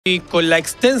Y con la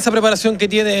extensa preparación que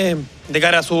tiene de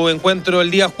cara a su encuentro el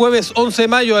día jueves 11 de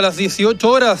mayo a las 18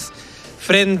 horas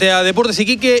frente a Deportes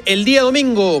Iquique, el día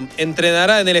domingo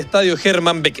entrenará en el estadio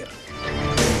Germán Becker.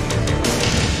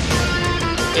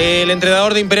 El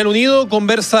entrenador de Imperial Unido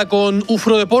conversa con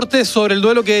Ufro Deportes sobre el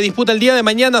duelo que disputa el día de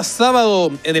mañana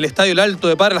sábado en el estadio El Alto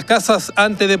de Padre Las Casas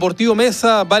ante Deportivo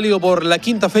Mesa, válido por la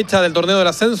quinta fecha del torneo del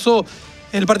ascenso.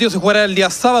 El partido se jugará el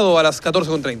día sábado a las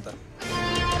 14:30.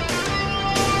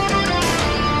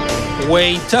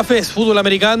 Wey Chafes, fútbol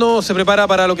americano, se prepara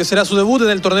para lo que será su debut en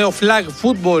el torneo Flag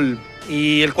Football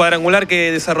y el cuadrangular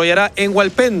que desarrollará en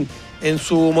Hualpén en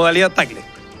su modalidad tackle.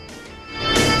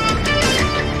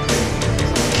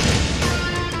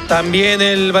 También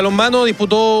el balonmano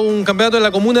disputó un campeonato en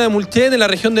la comuna de Mulchen, en la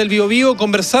región del Biobío.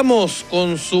 Conversamos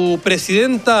con su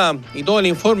presidenta y todo el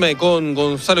informe con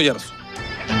Gonzalo Yarzo.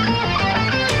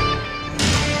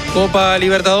 Copa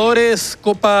Libertadores,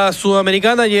 Copa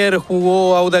Sudamericana, ayer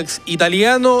jugó Audax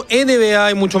Italiano,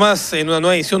 NBA y mucho más en una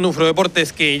nueva edición de Ufro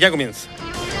Deportes que ya comienza.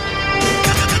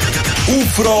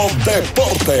 Ufro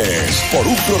Deportes por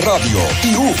UFRORADIO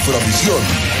y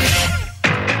Ufrovisión.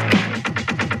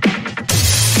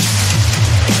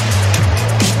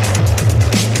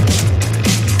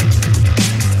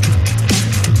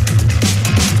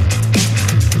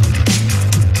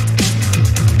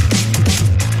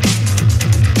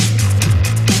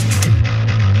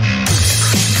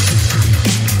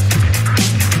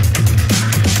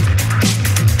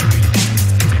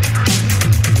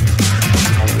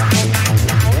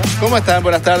 ¿Cómo están?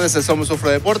 Buenas tardes, somos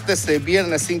Ufro Deportes,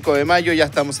 viernes 5 de mayo, ya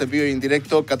estamos en vivo y en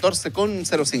directo,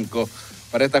 14:05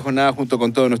 para esta jornada junto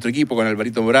con todo nuestro equipo, con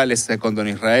Alvarito Morales, con don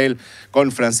Israel,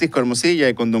 con Francisco Hermosilla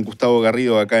y con don Gustavo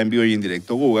Garrido acá en vivo y en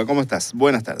directo. Guga, ¿cómo estás?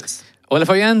 Buenas tardes. Hola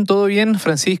Fabián, ¿todo bien?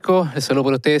 Francisco, les saludo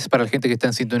por ustedes, para la gente que está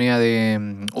en sintonía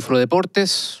de Ufro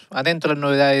Deportes. Atento a las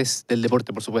novedades del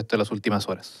deporte, por supuesto, de las últimas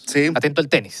horas. Sí. Atento al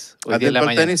tenis. Atento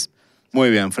al tenis. Muy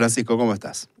bien, Francisco, ¿cómo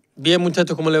estás? Bien,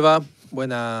 muchachos, ¿cómo les va?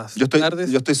 Buenas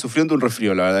tardes. Yo estoy sufriendo un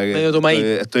resfrío, la verdad. Medio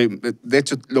tomadito. De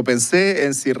hecho, lo pensé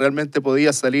en si realmente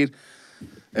podía salir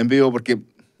en vivo porque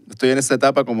estoy en esa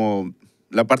etapa como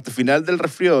la parte final del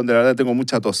resfrío donde la verdad tengo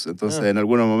mucha tos. Entonces, en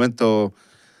algunos momentos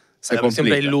se complica.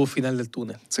 Siempre hay luz final del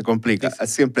túnel. Se complica.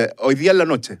 Siempre. Hoy día en la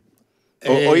noche.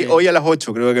 Hoy a las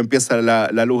 8 creo que empieza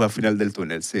la luz al final del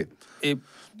túnel, sí.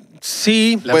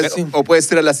 Sí, o puede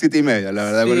ser a las 7:30, la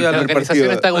verdad. Sí, con el la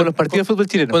organización está con los partidos de fútbol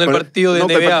chileno. Con el partido de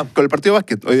NBA. Con el partido de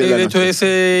básquet. Hoy de hecho,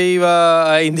 ese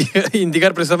iba a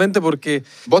indicar precisamente porque...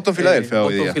 Boston-Filadelfia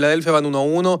hoy día. Boston-Filadelfia van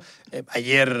 1-1.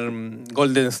 Ayer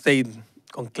Golden State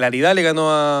con claridad le ganó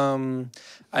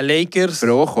a Lakers.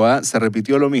 Pero ojo, se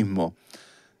repitió lo mismo.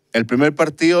 El primer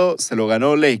partido se lo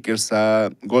ganó Lakers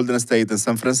a Golden State en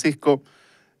San Francisco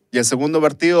y el segundo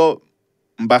partido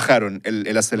bajaron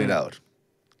el acelerador.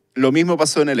 Lo mismo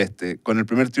pasó en el este, con el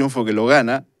primer triunfo que lo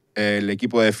gana el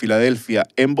equipo de Filadelfia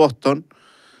en Boston,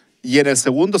 y en el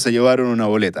segundo se llevaron una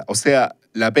boleta. O sea,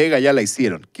 la pega ya la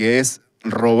hicieron, que es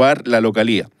robar la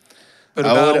localía. Pero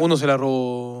ahora, cada uno se la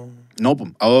robó. No,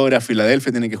 ahora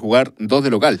Filadelfia tiene que jugar 2 de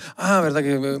local. Ah, verdad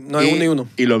que no hay uno y uno.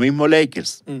 Y lo mismo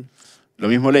Lakers. Lo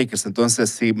mismo Lakers. Entonces,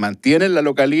 si mantienen la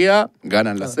localía,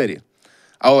 ganan la serie.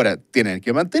 Ahora, tienen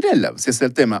que mantenerla, si ese es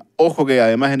el tema. Ojo que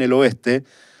además en el oeste,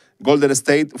 Golden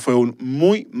State fue un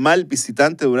muy mal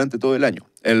visitante durante todo el año.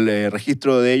 El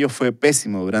registro de ellos fue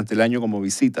pésimo durante el año como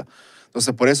visita.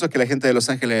 Entonces, por eso es que la gente de Los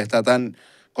Ángeles está tan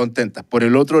contenta. Por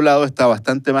el otro lado, está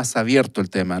bastante más abierto el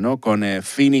tema, ¿no? Con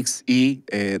Phoenix y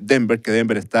Denver, que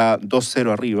Denver está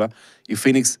 2-0 arriba, y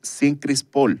Phoenix sin Chris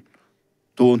Paul.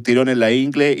 Tuvo un tirón en la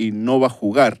ingle y no va a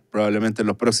jugar probablemente en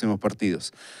los próximos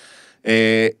partidos.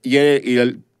 La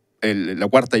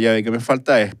cuarta llave que me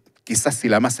falta es quizás si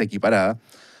la más equiparada,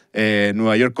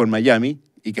 Nueva York con Miami,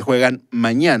 y que juegan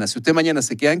mañana. Si usted mañana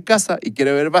se queda en casa y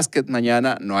quiere ver básquet,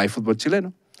 mañana no hay fútbol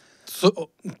chileno.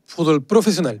 Fútbol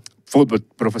profesional. Fútbol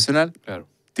profesional, claro.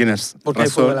 Tienes porque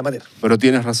razón, hay fútbol amateur. Pero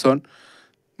tienes razón.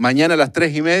 Mañana a las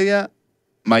 3:30,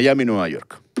 Miami-Nueva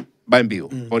York. Va en vivo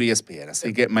por ESPN.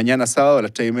 Así que mañana sábado a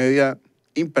las 3:30,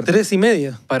 imperdible.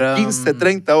 3:30. Para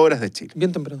 15:30 horas de Chile.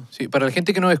 Bien temprano. Sí, para la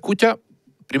gente que nos escucha,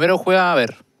 primero juega,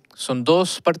 son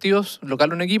 2 partidos,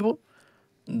 local un equipo,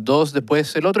 2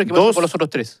 después el otro, ¿qué pasa con los otros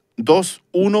 3?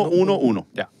 2-1-1-1.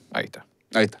 Ya, ahí está.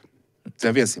 Ahí está.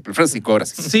 Es bien simple. Francisco, ahora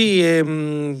sí. Sí,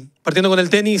 partiendo con el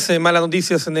tenis, malas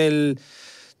noticias en el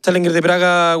Challenger de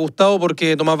Praga, Gustavo,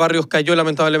 porque Tomás Barrios cayó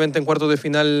lamentablemente en cuartos de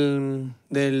final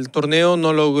del torneo.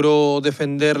 No logró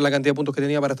defender la cantidad de puntos que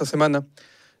tenía para esta semana.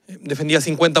 Defendía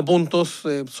 50 puntos,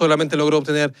 solamente logró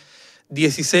obtener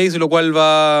 16, lo cual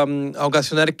va a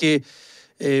ocasionar que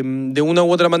de una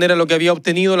u otra manera lo que había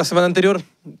obtenido la semana anterior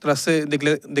tras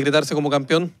decretarse como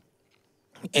campeón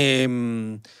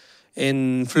en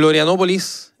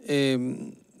Florianópolis.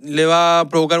 Le va a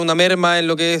provocar una merma en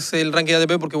lo que es el ranking de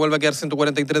ATP porque vuelve a quedar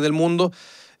 143 del mundo.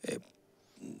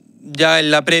 Ya en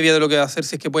la previa de lo que va a hacer,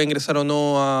 si es que puede ingresar o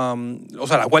no a... O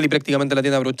sea, la quali prácticamente la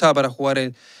tiene abrochada para jugar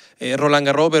el Roland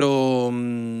Garros, pero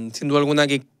sin duda alguna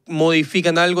que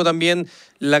modifican algo también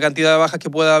la cantidad de bajas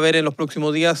que pueda haber en los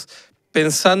próximos días,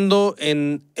 pensando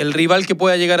en el rival que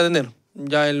pueda llegar a tener,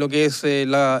 ya en lo que es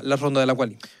la ronda de la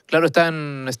quali. Claro, está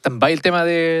en stand-by el tema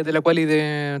de la quali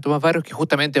de Tomás Barrios, que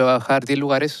justamente va a bajar 10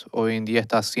 lugares. Hoy en día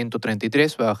está a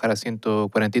 133, va a bajar a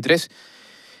 143.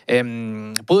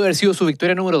 Pudo haber sido su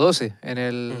victoria número 12 en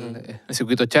el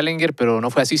circuito Challenger, pero no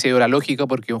fue así, se dio la lógica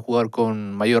porque un jugador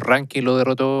con mayor ranking lo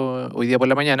derrotó hoy día por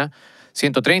la mañana.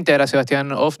 130 era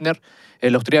Sebastián Hofner,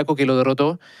 el austriaco, que lo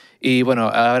derrotó. Y bueno,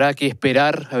 habrá que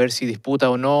esperar a ver si disputa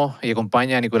o no y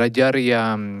acompaña a Nicolás Jarry y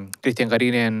a Cristian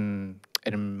Garín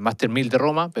en Master 1000 de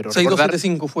Roma.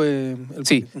 6-2-7-5 fue el...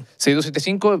 Sí,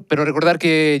 6-2-7-5, pero recordar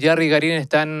que Jarry y Garín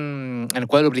están en el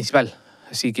cuadro principal.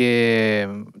 Así que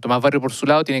Tomás Barrio, por su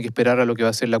lado, tiene que esperar a lo que va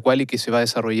a ser la quali, que se va a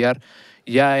desarrollar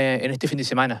ya en este fin de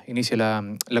semana, inicia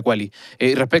la quali.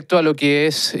 Respecto a lo que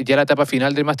es ya la etapa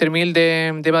final del Master 1000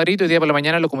 de Madrid, hoy día por la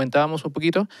mañana lo comentábamos un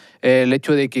poquito, el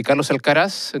hecho de que Carlos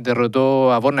Alcaraz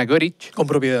derrotó a Borna Goric. Con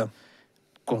propiedad.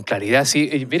 Con claridad, sí.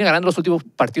 Viene ganando los últimos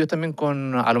partidos también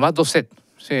con a lo más 2 sets.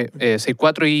 Sí,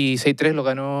 6-4 y 6-3 lo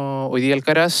ganó hoy día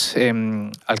Alcaraz.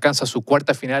 Alcanza su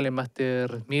cuarta final en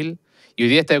Master 1000. Y hoy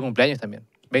día está de cumpleaños también.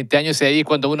 20 años, y ahí es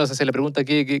cuando uno se hace la pregunta,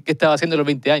 ¿qué estaba haciendo a los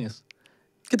 20 años?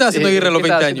 ¿Qué estaba haciendo Aguirre a los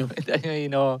 20 años? 20 años y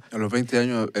no... A los 20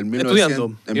 años, el 1900...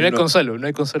 Estudiando. Y no hay consuelo, no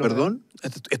hay consuelo. ¿Perdón?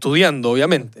 Estudiando,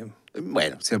 obviamente.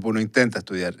 Bueno, siempre uno intenta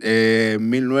estudiar.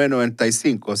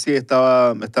 1995, sí,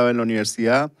 estaba en la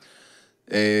universidad.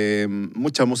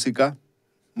 Mucha música,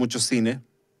 mucho cine.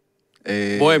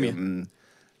 Bohemia.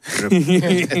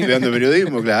 Estudiando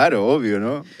periodismo, claro, obvio,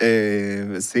 ¿no?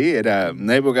 Sí, era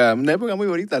una época muy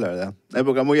bonita, la verdad. Una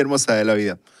época muy hermosa de la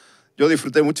vida. Yo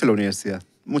disfruté mucho la universidad,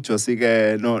 mucho, así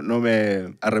que no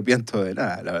me arrepiento de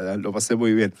nada, la verdad. Lo pasé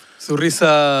muy bien. Su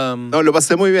risa... No, lo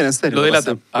pasé muy bien, en serio. Lo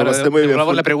delata. Lo pasé muy bien.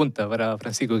 Vamos a la pregunta para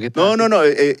Francisco. No.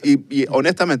 Y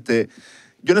honestamente,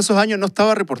 yo en esos años no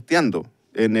estaba reporteando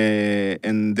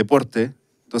en deporte.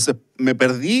 Entonces, me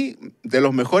perdí de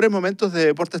los mejores momentos de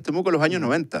Deportes Temuco en los años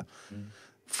 90.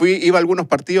 Iba a algunos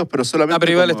partidos, pero solamente...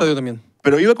 pero iba al estadio también.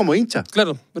 Pero iba como hincha.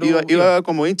 Claro. Pero iba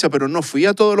como hincha, pero no fui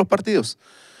a todos los partidos.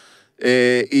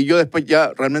 Y yo después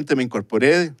ya realmente me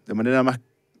incorporé de manera más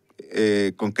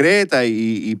concreta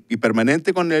y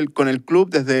permanente con el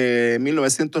club desde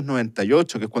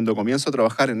 1998, que es cuando comienzo a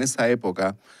trabajar en esa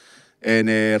época en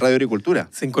Radio Agricultura.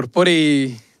 Se incorpora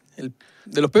y...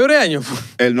 de los peores años.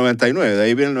 El 99, de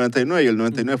ahí viene el 99, y el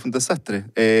 99 fue un desastre.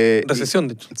 Recesión,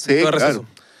 de hecho. Sí, claro.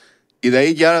 Y de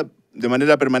ahí ya de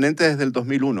manera permanente desde el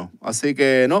 2001. Así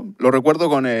que, no, lo recuerdo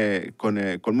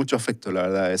con mucho afecto, la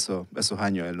verdad, esos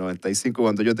años, el 95,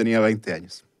 cuando yo tenía 20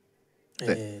 años. Sí.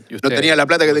 No tenía la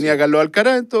plata que tenía Carlos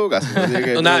Alcaraz, en todo caso.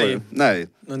 No, nadie. Bueno, nadie.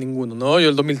 No, ninguno. No, yo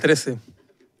el 2013.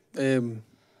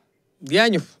 10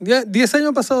 años. 10 años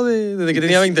han pasado desde que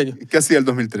tenía 20 años. ¿Qué hacía el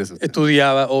 2013?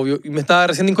 Estudiaba, obvio. Y me estaba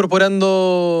recién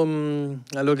incorporando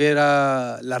a lo que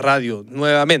era la radio,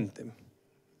 nuevamente.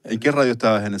 ¿En qué radio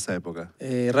estabas en esa época?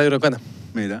 Radio Araucana.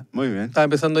 Mira, muy bien. Estaba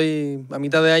empezando ahí a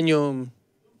mitad de año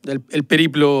el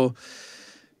periplo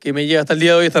que me llega hasta el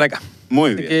día de hoy estar acá.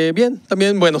 Muy bien. Que bien,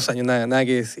 también buenos años, nada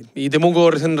que decir. Y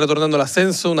Temuco recién retornando al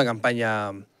ascenso, una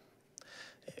campaña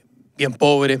bien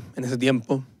pobre en ese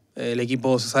tiempo. El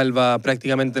equipo se salva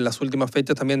prácticamente en las últimas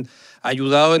fechas, también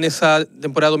ayudado en esa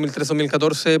temporada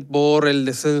 2013-2014 por el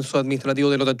descenso administrativo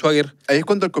de Lota Schwager. Ahí es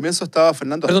cuando al comienzo estaba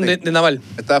Fernando Astengo. Perdón, de Naval.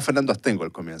 Estaba Fernando Astengo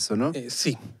al comienzo, ¿no?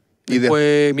 Sí. Y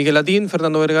después Miguel Latín,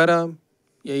 Fernando Vergara,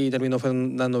 y ahí terminó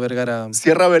Fernando Vergara.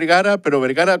 Cierra Vergara, pero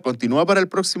Vergara continúa para el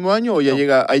próximo año, ¿o ya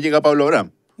ahí llega Pablo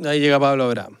Abraham? Ahí llega Pablo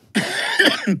Abraham.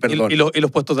 Perdón. Y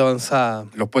los puestos de avanzada.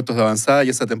 Los puestos de avanzada y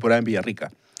esa temporada en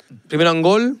Villarrica. Primero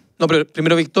Angol,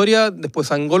 primero Victoria,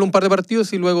 después Angol un par de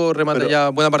partidos y luego remata ya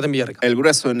buena parte en Villarrica. El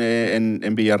grueso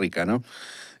en Villarrica, ¿no?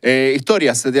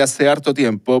 Historias de hace harto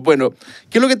tiempo. Bueno,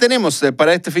 ¿qué es lo que tenemos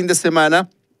para este fin de semana?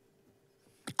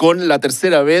 Con la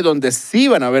tercera B, donde sí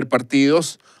van a haber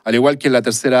partidos, al igual que en la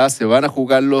tercera A, se van a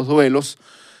jugar los duelos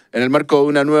en el marco de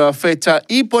una nueva fecha.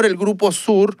 Y por el Grupo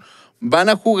Sur van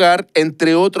a jugar,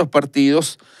 entre otros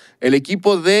partidos, el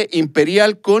equipo de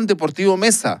Imperial con Deportivo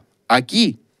Mesa,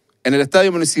 aquí, en el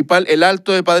Estadio Municipal El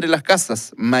Alto de Padre Las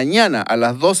Casas, mañana a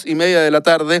las 2:30 de la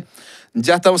tarde,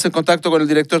 Ya estamos en contacto con el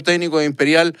director técnico de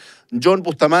Imperial, John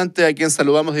Bustamante, a quien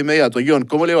saludamos de inmediato. John,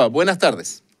 ¿cómo le va? Buenas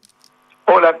tardes.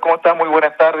 Hola, ¿cómo están? Muy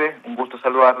buenas tardes. Un gusto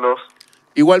saludarlos.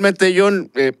 Igualmente,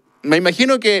 John, me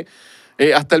imagino que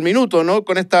hasta el minuto, ¿no?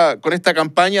 Con esta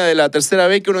campaña de la tercera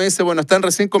vez que uno dice, bueno, están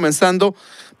recién comenzando,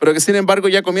 pero que sin embargo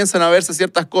ya comienzan a verse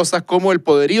ciertas cosas como el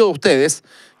poderío de ustedes,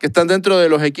 que están dentro de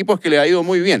los equipos que les ha ido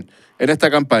muy bien en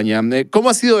esta campaña. ¿Cómo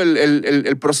ha sido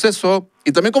el proceso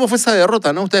y también cómo fue esa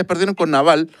derrota, ¿no? Ustedes perdieron con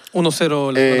Naval.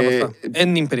 1-0 la semana pasada,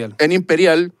 en Imperial. En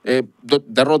Imperial,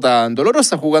 derrota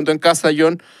dolorosa jugando en casa,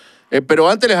 John. Pero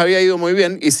antes les había ido muy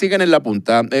bien y siguen en la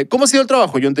punta. ¿Cómo ha sido el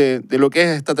trabajo, John, de lo que es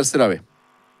esta tercera vez?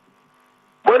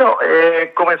 Bueno,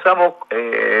 comenzamos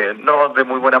no de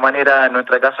muy buena manera en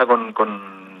nuestra casa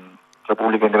con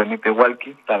República Independiente de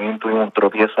Hualqui. También tuvimos un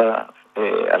tropiezo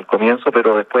al comienzo,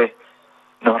 pero después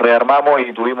nos rearmamos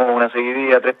y tuvimos una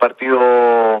seguidilla, 3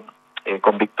 partidos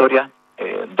con victoria,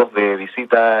 2 de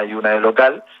visita y una de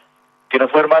local, que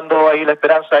nos fue armando ahí la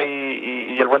esperanza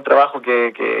y el buen trabajo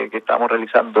que estábamos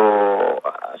realizando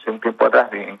hace un tiempo atrás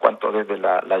en cuanto desde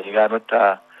la llegada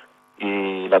nuestra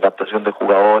y la captación de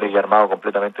jugadores y armado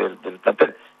completamente del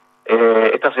plantel.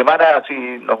 Esta semana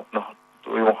sí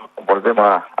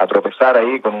volvemos a tropezar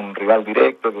ahí con un rival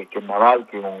directo que es Naval,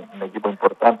 que es un equipo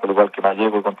importante, al igual que Mayo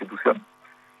y Constitución.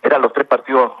 Eran los 3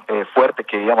 partidos fuertes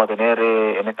que íbamos a tener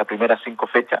en estas primeras 5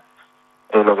 fechas.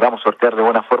 Logramos sortear de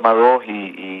buena forma 2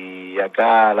 y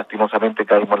acá lastimosamente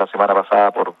caímos la semana pasada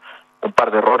por un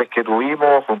par de errores que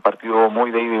tuvimos. Fue un partido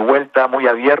muy de ida y vuelta, muy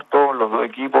abierto, los 2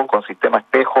 equipos, con sistema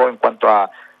espejo en cuanto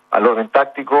al orden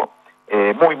táctico,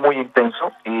 muy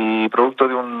intenso, y producto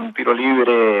de un tiro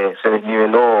libre se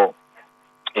desniveló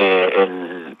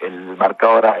el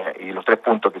marcador y los 3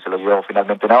 puntos que se los llevamos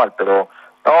finalmente Naval. Pero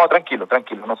no, tranquilo.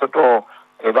 Nosotros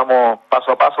vamos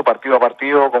paso a paso, partido a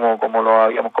partido, como lo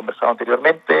habíamos conversado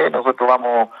anteriormente. Nosotros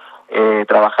vamos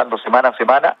trabajando semana a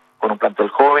semana con un plantel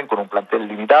joven, con un plantel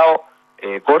limitado,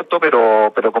 corto,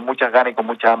 pero con muchas ganas y con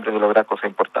mucha hambre de lograr cosas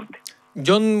importantes.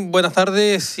 John, buenas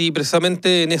tardes. Y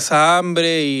precisamente en esa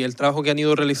hambre y el trabajo que han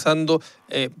ido realizando,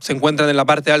 se encuentran en la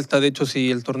parte alta. De hecho, si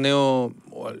el torneo,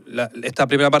 esta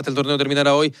primera parte del torneo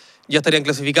terminara hoy, ya estarían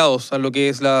clasificados a lo que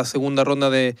es la segunda ronda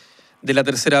de la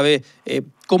tercera B.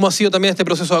 ¿Cómo ha sido también este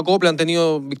proceso de acopla? Han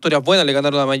tenido victorias buenas, le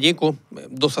ganaron a Malleco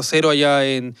 2-0 allá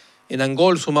en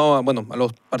Angol, sumado a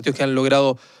los partidos que han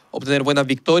logrado obtener buenas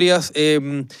victorias.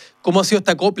 ¿Cómo ha sido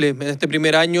este acople en este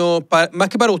primer año? Más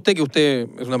que para usted, que usted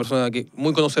es una persona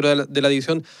muy conocedora de la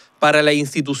división, para la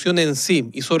institución en sí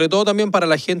y sobre todo también para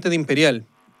la gente de Imperial.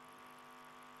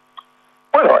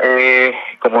 Bueno,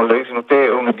 como lo dicen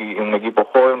ustedes, un equipo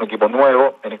joven, un equipo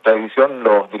nuevo en esta división.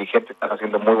 Los dirigentes están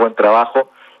haciendo muy buen trabajo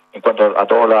en cuanto a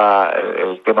todo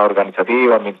el tema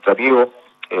organizativo, administrativo,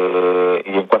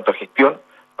 y en cuanto a gestión.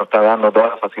 Nos está dando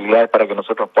todas las facilidades para que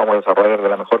nosotros podamos desarrollar de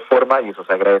la mejor forma, y eso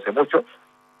se agradece mucho.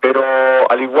 Pero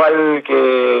al igual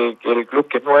que el club,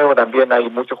 que es nuevo, también hay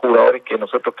muchos jugadores que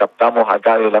nosotros captamos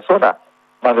acá de la zona.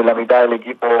 Más de la mitad del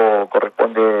equipo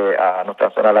corresponde a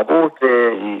nuestra zona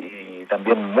lacustre y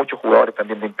también muchos jugadores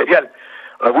también de Imperial.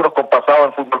 Algunos con pasado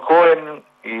en fútbol joven,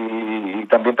 y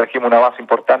también trajimos una base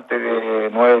importante de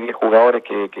 9 o 10 jugadores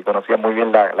que conocían muy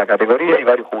bien la categoría, y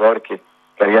varios jugadores que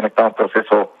habían estado en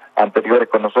procesos anteriores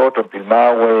con nosotros, en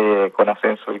Pilmahue, con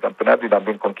ascenso y campeonato, y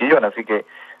también con Quillón. Así que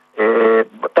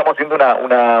estamos haciendo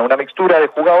una mixtura de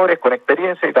jugadores con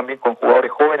experiencia y también con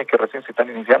jugadores jóvenes que recién se están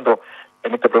iniciando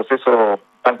en este proceso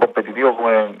tan competitivo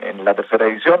como en la tercera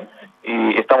división,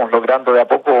 y estamos logrando de a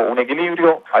poco un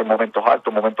equilibrio. Hay momentos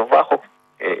altos, momentos bajos,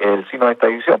 el sino de esta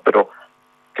división, pero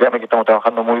créanme que estamos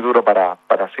trabajando muy duro para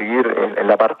seguir en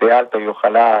la parte alta, y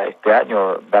ojalá este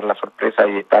año dar la sorpresa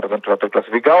y estar dentro de los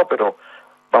clasificados, pero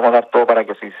vamos a dar todo para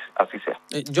que así sea.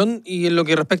 John, y en lo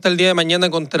que respecta al día de mañana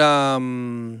contra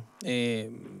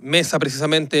Mesa,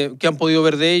 precisamente, ¿qué han podido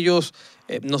ver de ellos?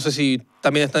 No sé si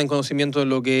también están en conocimiento de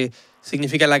lo que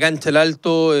significa la cancha El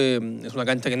Alto. Es una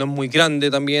cancha que no es muy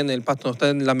grande también, el pasto no está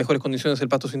en las mejores condiciones, el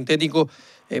pasto sintético.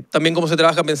 También cómo se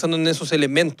trabaja pensando en esos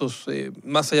elementos,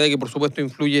 más allá de que por supuesto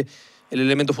influye el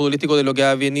elemento futbolístico de lo que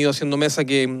ha venido haciendo Mesa,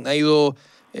 que ha ido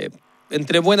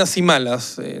entre buenas y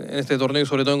malas en este torneo, y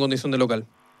sobre todo en condición de local.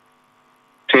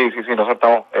 Sí,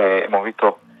 nosotros hemos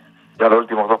visto ya los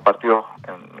últimos 2 partidos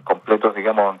completos,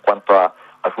 digamos, en cuanto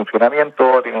al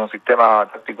funcionamiento. Tiene un sistema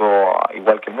táctico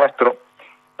igual que el nuestro.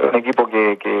 Es un equipo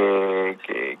que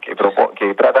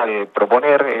trata de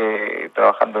proponer,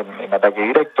 trabajando en ataque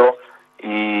directo,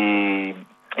 y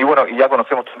bueno, y ya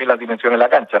conocemos también las dimensiones de la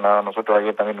cancha, ¿no? Nosotros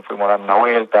ayer también nos fuimos a dar una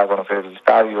vuelta, a conocer el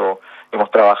estadio, hemos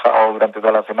trabajado durante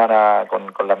toda la semana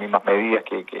con las mismas medidas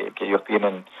que ellos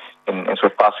tienen en su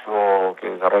espacio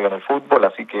que desarrollan el fútbol,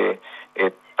 así que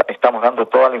estamos dando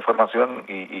toda la información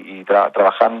y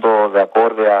trabajando de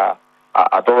acorde a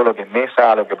todo lo que es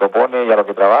mesa, a lo que propone y a lo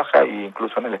que trabaja, e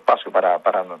incluso en el espacio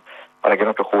para que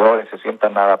nuestros jugadores se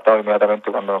sientan adaptados inmediatamente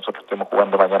cuando nosotros estemos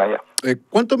jugando mañana ya.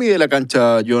 ¿Cuánto mide la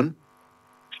cancha, John?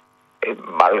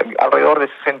 Alrededor de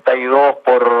 62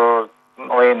 por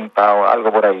 90 o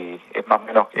algo por ahí, es más o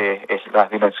menos es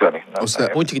las dimensiones, ¿no? O sea,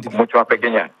 muy chiquitita. Mucho más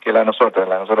pequeña que la de nosotros.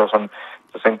 La de nosotros son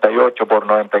 68 por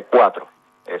 94.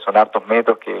 Son hartos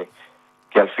metros que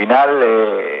al final,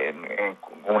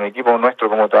 con un equipo nuestro,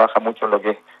 como trabaja mucho en lo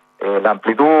que es la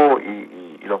amplitud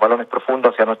y los balones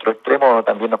profundos hacia nuestro extremo,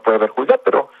 también nos puede perjudicar,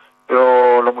 pero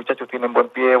los muchachos tienen buen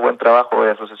pie, buen trabajo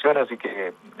de asociaciones, así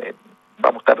que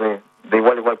vamos a estar de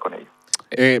igual a igual con ellos.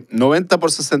 90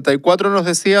 por 64 nos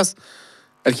decías.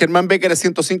 El Germán Becker es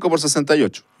 105 por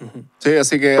 68. Uh-huh. Sí,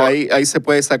 así que ahí se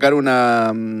puede sacar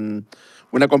una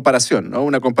comparación, ¿no?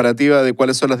 Una comparativa de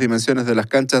cuáles son las dimensiones de las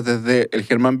canchas desde el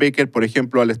Germán Becker, por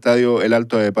ejemplo, al estadio El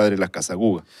Alto de Padre Las Casas.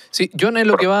 Guga. Sí, John, en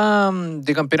lo que va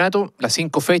de campeonato, las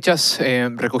 5 fechas,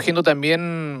 recogiendo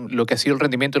también lo que ha sido el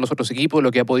rendimiento de los otros equipos,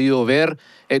 lo que ha podido ver,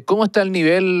 ¿cómo está el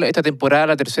nivel esta temporada,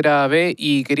 la tercera B?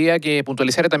 Y quería que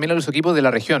puntualizara también a los equipos de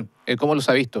la región, ¿cómo los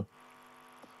ha visto?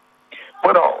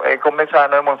 Bueno, con Mesa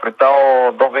nos hemos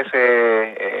enfrentado 2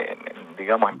 veces,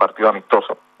 digamos, en partido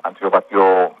amistoso. Han sido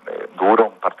partidos duros,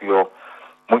 un partido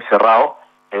muy cerrado.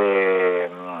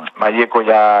 Mayeco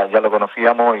ya lo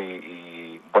conocíamos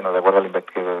y bueno, de acuerdo a la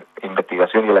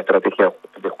investigación y a la estrategia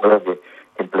de juego que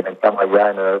implementamos allá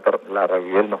en la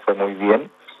Raguel nos fue muy bien.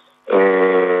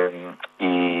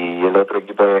 Y el otro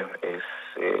equipo es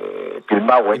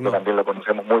Pilmahue, que también lo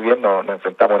conocemos muy bien, nos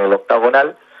enfrentamos en el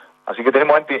octagonal. Así que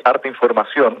tenemos harta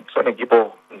información, son equipos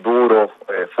duros,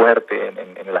 fuertes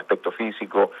en el aspecto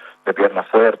físico, de piernas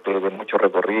fuertes, de mucho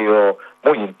recorrido,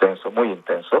 muy intenso.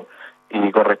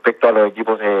 Y con respecto a los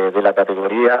equipos de la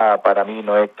categoría, para mí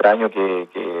no es extraño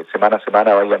que semana a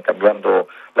semana vayan cambiando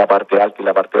la parte alta y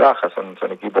la parte baja,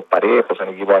 son equipos parejos, son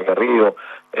equipos aguerridos,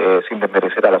 sin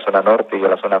desmerecer a la zona norte y a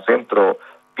la zona centro.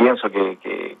 Pienso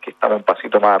que estamos un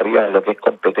pasito más arriba en lo que es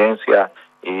competencia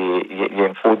y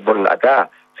en fútbol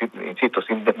acá. Insisto,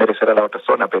 sin desmerecer a la otra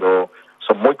zona, pero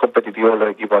son muy competitivos los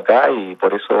equipos acá y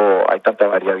por eso hay tanta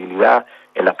variabilidad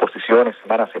en las posiciones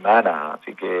semana a semana,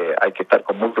 así que hay que estar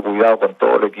con mucho cuidado con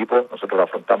todo el equipo. Nosotros lo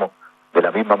afrontamos de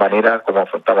la misma manera como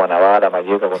afrontamos a Navarra, a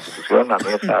Mayeco, a Constitución, a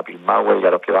Mesa, a Pilmahue y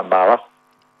a los que van más abajo.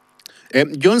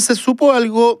 John, ¿se supo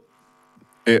algo?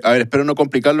 A ver, espero no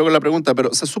complicarlo con la pregunta, pero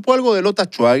 ¿se supo algo de Lota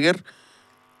Schwager?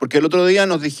 Porque el otro día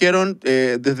nos dijeron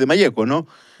desde Mayeco, ¿no?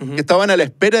 Uh-huh. Que estaban a la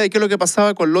espera de qué es lo que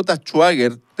pasaba con Lota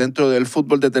Schwager dentro del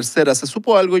fútbol de tercera. ¿Se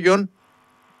supo algo, John?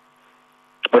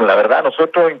 Bueno, la verdad,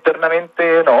 nosotros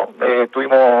internamente no.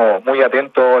 Estuvimos muy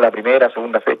atentos la primera,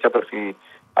 segunda fecha por si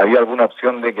había alguna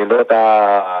opción de que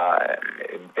Lota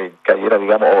cayera,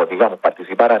 digamos,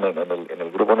 participaran en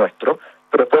el grupo nuestro.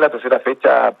 Pero después de la tercera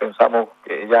fecha pensamos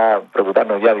que ya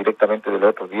preocuparnos ya directamente de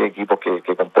los otros 10 equipos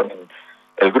que componen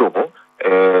el grupo.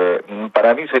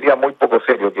 Para mí sería muy poco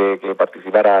serio que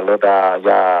participara Lota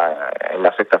ya en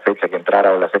la sexta fecha, que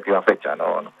entrara o en la séptima fecha,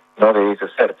 no debiese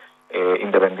ser,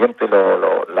 independiente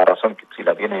la razón que si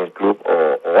la tiene el club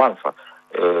o ANFA.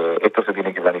 Esto se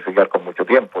tiene que planificar con mucho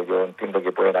tiempo. Yo entiendo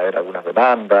que pueden haber algunas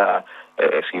demandas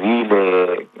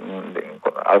civiles,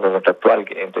 algo contractual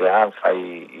entre ANFA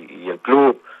y el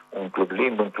club, un club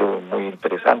lindo, un club muy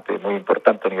interesante, muy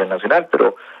importante a nivel nacional,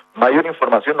 pero mayor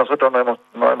información nosotros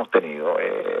no hemos tenido.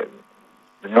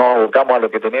 No abocamos a lo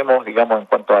que tenemos, digamos, en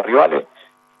cuanto a rivales,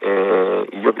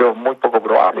 y yo creo muy poco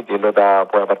probable que Lota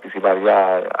pueda participar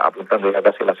ya apuntando ya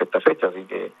casi a la sexta fecha, así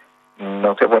que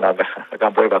no sé, bueno, acá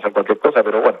puede pasar cualquier cosa,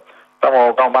 pero bueno, estamos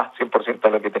abocados más 100% a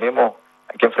lo que tenemos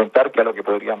que enfrentar que a lo que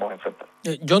podríamos enfrentar.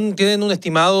 John, ¿tienen un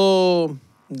estimado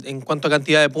en cuanto a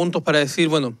cantidad de puntos para decir,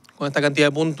 bueno, con esta cantidad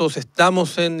de puntos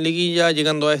estamos en liguilla,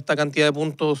 llegando a esta cantidad de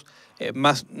puntos,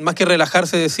 más que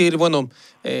relajarse, decir, bueno,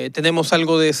 tenemos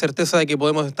algo de certeza de que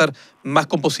podemos estar más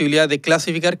con posibilidad de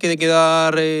clasificar que de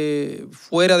quedar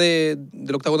fuera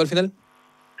del octagonal final?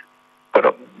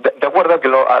 Bueno, de acuerdo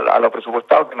a lo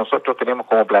presupuestado que nosotros tenemos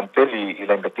como plantel y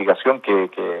la investigación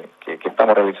que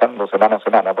estamos realizando semana a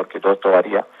semana, porque todo esto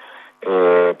varía,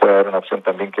 puede haber una opción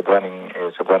también que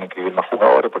se puedan inscribir más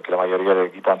jugadores, porque la mayoría del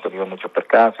equipo han tenido muchos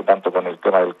percances, tanto con el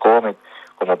tema del COVID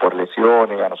como por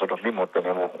lesiones. A nosotros mismos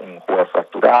tenemos un jugador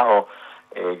fracturado,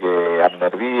 que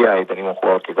Abner Díaz, y tenemos un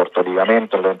jugador que cortó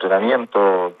ligamento en los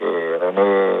entrenamientos, que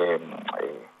René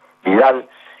Vidal,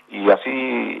 y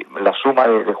así la suma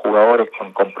de jugadores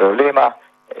con problemas,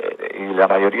 y la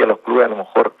mayoría de los clubes a lo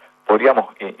mejor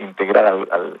podríamos integrar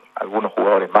algunos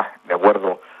jugadores más de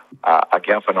acuerdo a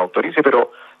que ANFA nos autorice,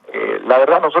 pero la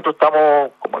verdad nosotros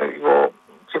estamos, como le digo,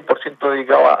 100%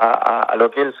 dedicados a lo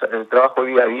que es el trabajo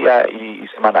día a día y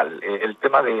semanal. El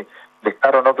tema de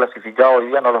estar o no clasificado hoy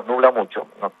día no los nubla mucho,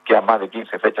 nos quedan más de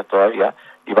 15 fechas todavía,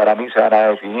 y para mí se van a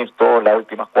definir todas las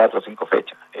últimas 4 o 5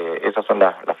 fechas. Esas son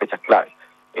las fechas clave.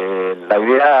 La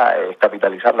idea es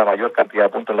capitalizar la mayor cantidad de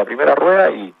puntos en la primera rueda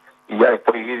y ya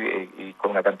después ir y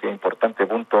con una cantidad importante de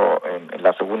puntos en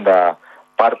la segunda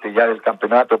parte ya del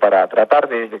campeonato para tratar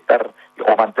de estar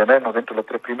o mantenernos dentro de los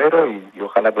 3 primeros y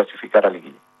ojalá clasificar a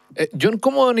liguilla. John,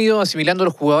 ¿cómo han ido asimilando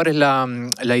los jugadores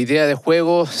la idea de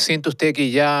juego? ¿Siente usted que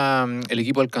ya el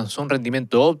equipo alcanzó un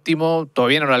rendimiento óptimo?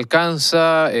 ¿Todavía no lo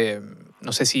alcanza?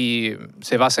 No sé si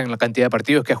se basa en la cantidad de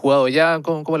partidos que ha jugado ya.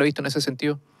 ¿Cómo lo ha visto en ese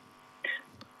sentido?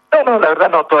 No, la verdad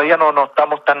todavía no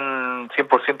estamos tan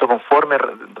 100% conformes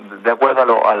de acuerdo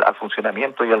al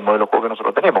funcionamiento y al modelo de juego que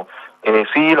nosotros tenemos.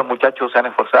 Sí, los muchachos se han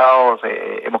esforzado,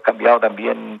 hemos cambiado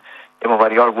también, hemos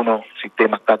variado algunos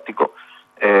sistemas tácticos,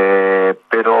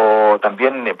 pero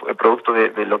también producto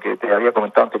de lo que te había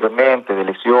comentado anteriormente, de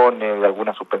lesiones, de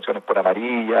algunas suspensiones por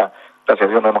amarilla. Gracias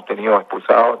a Dios no hemos tenido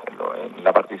expulsados, en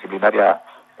la parte disciplinaria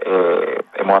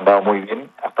hemos andado muy bien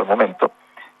hasta el momento,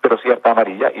 pero sí hasta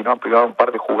amarilla, y nos han privado un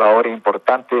par de jugadores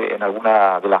importantes en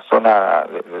alguna de las zonas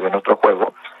de nuestro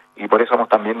juego, y por eso hemos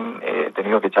también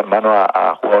tenido que echar mano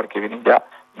a jugadores que vienen ya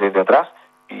desde atrás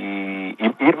y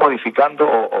ir modificando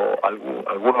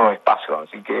algunos espacios.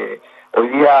 Así que hoy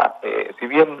día, si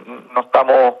bien no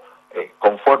estamos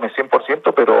conformes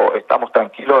 100%, pero estamos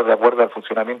tranquilos de acuerdo al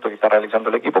funcionamiento que está realizando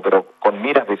el equipo, pero con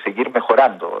miras de seguir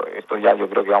mejorando. Esto ya yo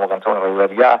creo que vamos a alcanzar una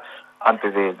regularidad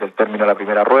antes del término de la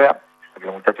primera rueda, para que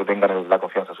los muchachos tengan la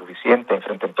confianza suficiente,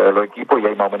 enfrenten todos los equipos y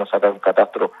ahí más o menos sacar un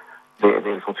catastro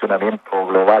del funcionamiento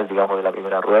global, digamos, de la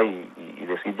primera rueda y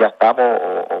decir ya estamos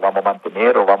o vamos a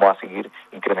mantener o vamos a seguir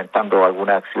incrementando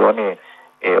algunas acciones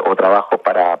o trabajos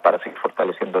para seguir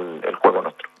fortaleciendo el juego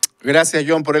nuestro. Gracias,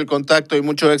 John, por el contacto y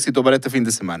mucho éxito para este fin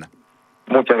de semana.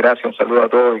 Muchas gracias, un saludo a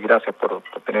todos y gracias por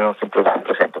tenernos siempre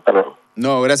presentes. Hasta luego.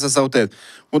 No, gracias a usted.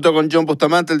 Junto con John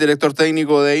Bustamante, el director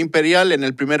técnico de Imperial, en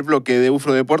el primer bloque de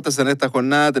Ufro Deportes, en esta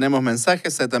jornada tenemos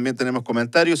mensajes, también tenemos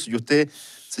comentarios, y usted,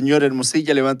 señor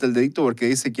Hermosilla, levanta el dedito porque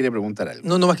dice que quiere preguntar algo.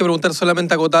 No más que preguntar,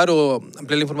 solamente acotar o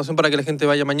ampliar la información para que la gente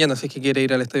vaya mañana, si es que quiere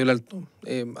ir al Estadio del Alto.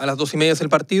 A las 2:30 es el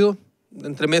partido,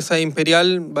 entre Mesa e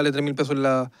Imperial, vale 3.000 pesos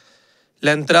la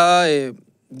entrada.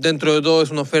 Dentro de todo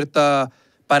es una oferta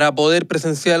para poder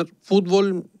presenciar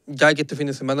fútbol, ya que este fin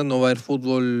de semana no va a haber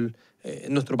fútbol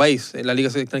en nuestro país. En la Liga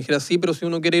Extranjera sí, pero si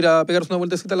uno quiere ir a pegarse una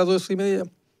vueltecita a las 2:30,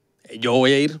 yo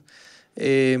voy a ir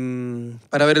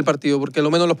para ver el partido, porque a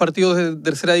lo menos los partidos de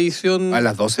tercera división... ¿A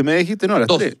las 12:30 dijiste? No, a las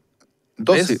 3.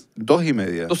 2:30.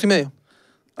 2:30.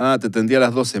 Ah, te tendía a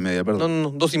las 12:30, perdón.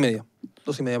 No, 2:30.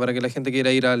 2:30, para que la gente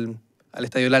quiera ir al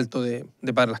Estadio del Alto de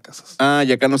Para las Casas. Ah,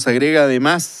 y acá nos agrega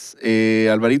además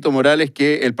Alvarito Morales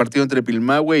que el partido entre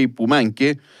Pilmahue y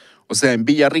Pumanque, o sea, en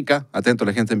Villarrica, atento a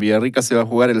la gente en Villarrica, se va a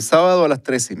jugar el sábado a las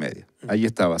 3:30. Ahí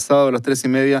estaba, sábado a las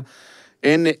 3:30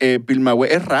 en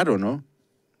Pilmahue. Es raro, ¿no?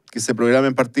 Que se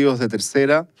programen partidos de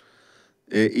tercera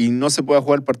y no se pueda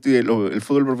jugar el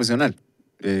fútbol profesional.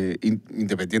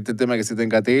 Independiente del tema que se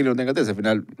tenga tele o no tenga tele, al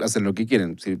final hacen lo que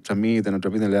quieren. Si transmiten o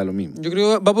transmiten, le da lo mismo. Yo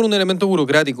creo que va por un elemento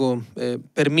burocrático.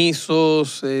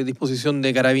 Permisos, disposición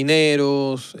de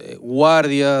carabineros,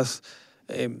 guardias.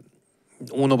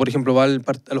 Uno, por ejemplo, va a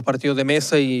los partidos de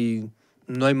Mesa y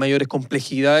no hay mayores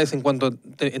complejidades en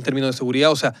términos de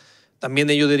seguridad. O sea, también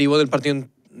ello derivó del partido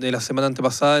de la semana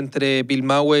antepasada entre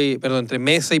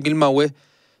Mesa y Pilmahue,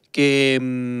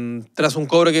 que tras un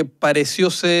cobro que pareció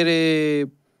ser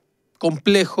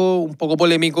complejo, un poco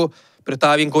polémico, pero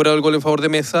estaba bien cobrado el gol en favor de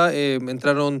Mesa,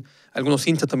 entraron algunos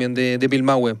hinchas también de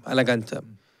Pilmahue a la cancha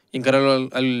y encararon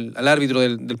al árbitro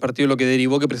del partido, lo que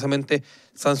derivó que precisamente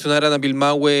sancionaran a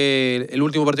Pilmahue el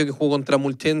último partido que jugó contra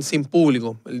Mulchen sin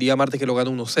público, el día martes, que lo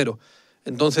ganó 1-0.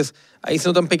 Entonces, ahí se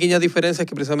notan pequeñas diferencias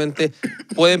que precisamente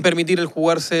pueden permitir el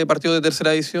jugarse partidos de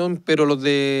tercera división, pero los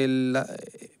del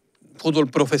fútbol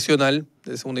profesional,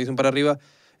 de segunda división para arriba,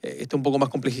 está un poco más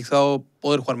complejizado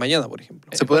poder jugar mañana, por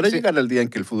ejemplo. ¿Se podrá llegar al día en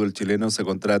que el fútbol chileno se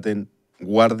contraten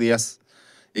guardias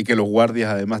y que los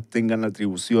guardias además tengan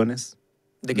atribuciones?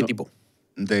 ¿De qué tipo?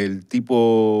 Del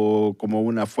tipo como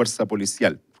una fuerza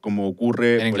policial, como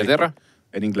ocurre... ¿En Inglaterra?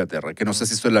 En Inglaterra, que no sé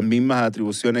si son las mismas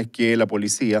atribuciones que la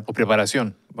policía. O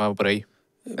preparación, va por ahí.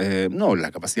 No,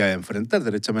 la capacidad de enfrentar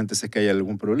derechamente si es que hay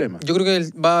algún problema. Yo creo que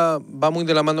va muy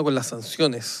de la mano con las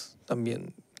sanciones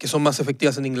también, que son más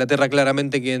efectivas en Inglaterra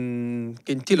claramente que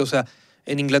en Chile. O sea,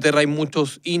 en Inglaterra hay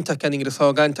muchos hinchas que han ingresado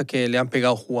a canchas, que le han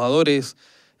pegado jugadores,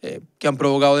 que han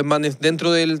provocado desmanes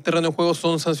dentro del terreno de juego,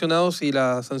 son sancionados y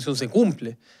la sanción se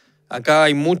cumple. Acá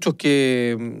hay muchos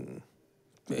que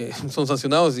son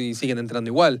sancionados y siguen entrando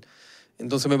igual.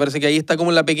 Entonces me parece que ahí está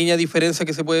como la pequeña diferencia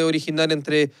que se puede originar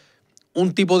entre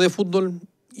un tipo de fútbol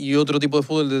y otro tipo de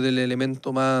fútbol desde el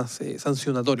elemento más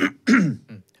sancionatorio.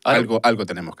 Algo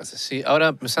tenemos que hacer. Sí,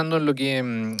 ahora pensando en lo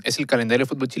que es el calendario del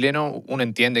fútbol chileno, uno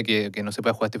entiende que no se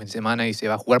puede jugar este fin de semana y se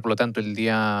va a jugar, por lo tanto, el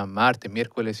día martes,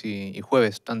 miércoles y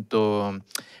jueves, tanto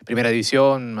primera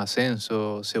división,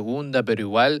 ascenso, segunda, pero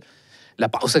igual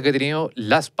las pausas que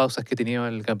he tenido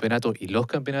el campeonato y los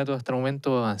campeonatos hasta el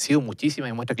momento han sido muchísimas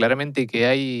y muestra claramente que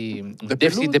hay un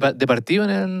déficit de partido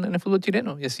en el fútbol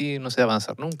chileno y así no se va a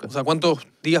avanzar nunca. O sea, ¿cuántos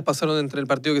días pasaron entre el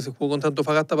partido que se jugó contra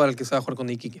Antofagasta para el que se va a jugar con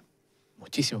Iquique?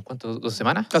 Muchísimos. ¿Cuántos? ¿2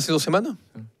 semanas? Casi 2 semanas.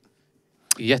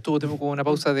 Y ya tuvimos una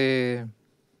pausa de...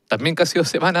 También casi 2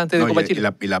 semanas antes de Copa Chile.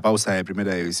 Y la pausa de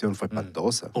primera división fue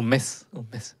espantosa. Un mes.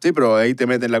 Sí, pero ahí te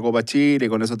meten la Copa Chile y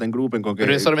con eso te engrupen con que...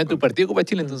 Pero es solamente un partido de Copa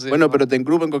Chile, entonces... Bueno, pero te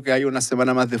engrupen con que hay una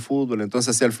semana más de fútbol.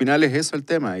 Entonces, si al final es eso el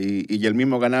tema. Y el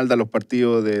mismo canal da los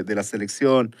partidos de la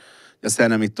selección, ya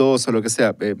sean amistosos o lo que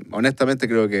sea. Honestamente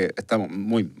creo que estamos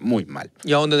muy, muy mal.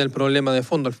 Y ahonda en el problema de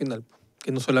fondo al final.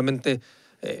 Que no solamente...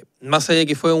 más allá de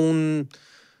que fue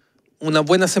una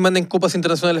buena semana en Copas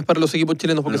Internacionales para los equipos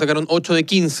chilenos, porque sacaron 8 de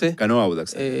 15. Ganó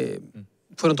Audax.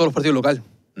 Fueron todos los partidos local.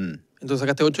 Entonces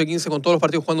sacaste 8 de 15 con todos los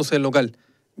partidos jugándose en local.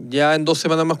 Ya en 2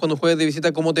 semanas más cuando juegues de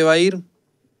visita, ¿cómo te va a ir?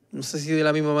 No sé si de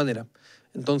la misma manera.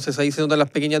 Entonces ahí se notan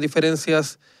las pequeñas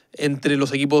diferencias entre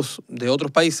los equipos de otros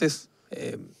países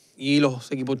y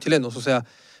los equipos chilenos. O sea,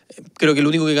 creo que el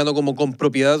único que ganó como con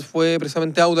propiedad fue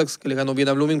precisamente Audax, que le ganó bien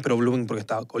a Blooming, pero Blooming porque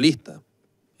estaba colista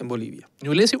en Bolivia.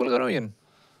 Ñublense igual ganó bien.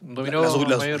 Dominó la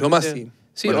sufrió más, sí.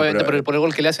 Sí, bueno, obviamente por el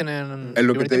gol que le hacen en... Es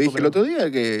lo que te dije el otro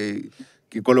día, que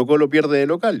Colo-Colo pierde de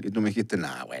local. Y tú me dijiste,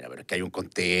 bueno, pero es que hay un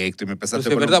contexto. Y me empezaste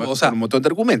con un montón de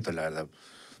argumentos, la verdad.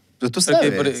 Entonces tú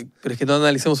sabes. Pero es que no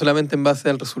analicemos solamente en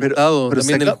base al resultado, pero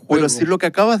también del juego. Pero sí lo que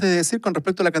acabas de decir con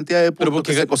respecto a la cantidad de puntos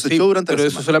que se cosechó durante la semana. Pero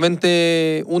eso es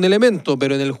solamente un elemento.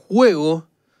 Pero en el juego,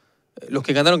 los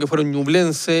que ganaron, que fueron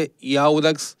Ñublense y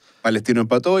Audax... Palestino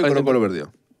empató y Colo-Colo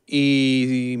perdió.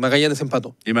 Y Magallanes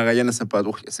empató. Uy,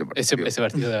 ese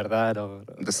partido de verdad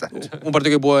un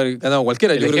partido que pudo haber ganado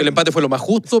cualquiera. Yo creo que el empate fue lo más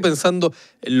justo pensando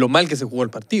en lo mal que se jugó el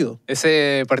partido.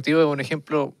 Ese partido es un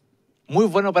ejemplo muy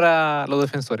bueno para los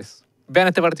defensores. Vean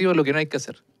este partido, lo que no hay que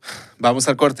hacer. Vamos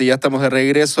al corte, ya estamos de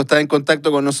regreso. Está en contacto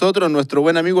con nosotros nuestro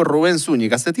buen amigo Rubén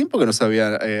Zúñiga. Hace tiempo que no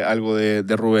sabía algo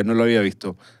de Rubén, no lo había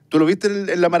visto. ¿Tú lo viste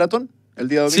en la maratón el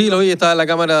día domingo? Sí, lo vi, estaba en la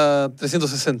cámara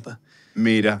 360.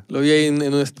 Mira. Lo vi ahí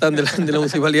en un stand de la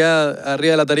municipalidad,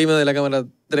 arriba de la tarima de la cámara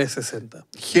 360.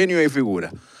 Genio y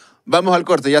figura. Vamos al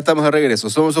corte, ya estamos de regreso.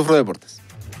 Somos Ufro Deportes.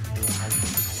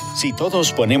 Si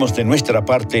todos ponemos de nuestra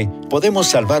parte, podemos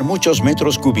salvar muchos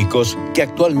metros cúbicos que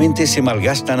actualmente se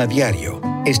malgastan a diario.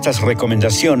 Estas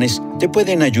recomendaciones te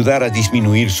pueden ayudar a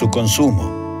disminuir su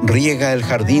consumo. Riega el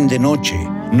jardín de noche.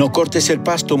 No cortes el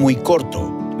pasto muy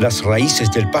corto. Las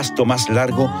raíces del pasto más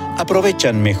largo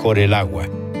aprovechan mejor el agua.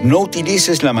 No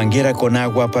utilices la manguera con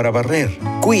agua para barrer.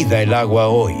 Cuida el agua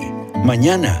hoy.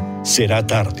 Mañana será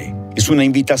tarde. Es una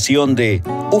invitación de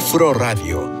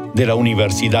UFRORADIO, de la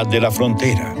Universidad de la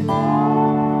Frontera.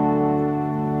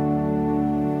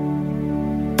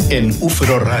 En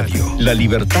Ufro Radio, la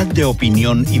libertad de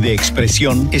opinión y de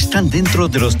expresión están dentro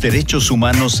de los derechos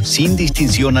humanos sin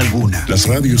distinción alguna. Las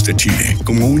radios de Chile,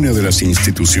 como una de las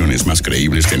instituciones más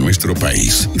creíbles de nuestro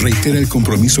país, reitera el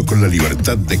compromiso con la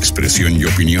libertad de expresión y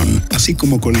opinión, así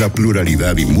como con la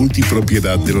pluralidad y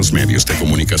multipropiedad de los medios de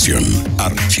comunicación.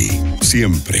 Archi,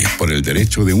 siempre por el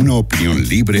derecho de una opinión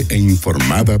libre e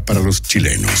informada para los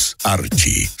chilenos.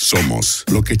 Archi, somos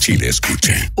lo que Chile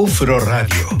escuche. Ufro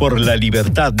Radio, por la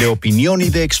libertad de opinión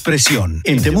y de expresión.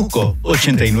 En Temuco,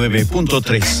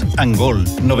 89.3. Angol,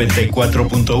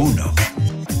 94.1.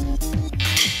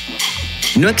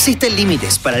 No existen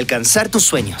límites para alcanzar tus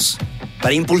sueños,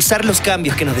 para impulsar los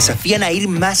cambios que nos desafían a ir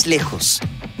más lejos.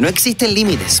 No existen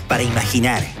límites para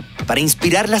imaginar, para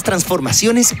inspirar las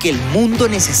transformaciones que el mundo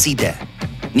necesita.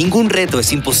 Ningún reto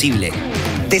es imposible.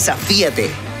 Desafíate,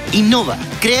 innova,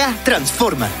 crea,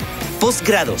 transforma.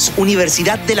 Postgrados,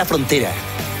 Universidad de la Frontera.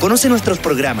 Conoce nuestros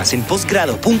programas en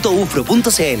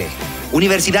postgrado.ufro.cl.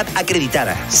 Universidad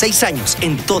acreditada, 6 años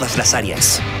en todas las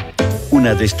áreas.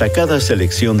 Una destacada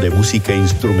selección de música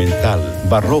instrumental,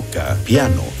 barroca,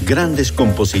 piano, grandes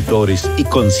compositores y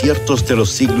conciertos de los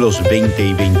siglos XX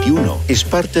y XXI es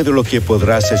parte de lo que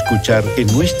podrás escuchar en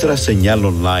nuestra señal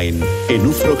online en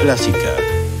Ufro Clásica.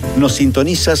 Nos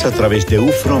sintonizas a través de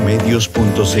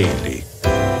ufromedios.cl.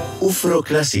 Ufro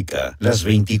Clásica, las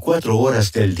 24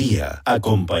 horas del día,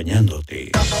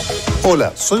 acompañándote.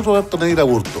 Hola, soy Roberto Neira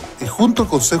Burto y junto al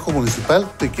Consejo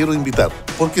Municipal te quiero invitar,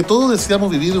 porque todos deseamos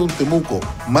vivir en un Temuco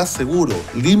más seguro,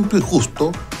 limpio y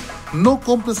justo. No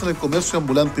compres en el comercio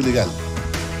ambulante ilegal.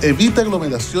 Evita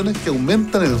aglomeraciones que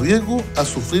aumentan el riesgo a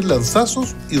sufrir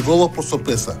lanzazos y robos por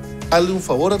sorpresa. Hazle un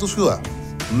favor a tu ciudad.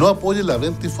 No apoyes la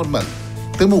venta informal.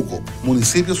 Temuco,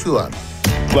 municipio ciudadano.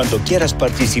 Cuando quieras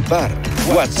participar,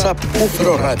 WhatsApp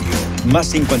Ufro Radio,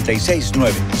 más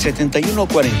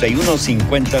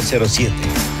 569-7141-5007.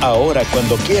 Ahora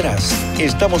cuando quieras,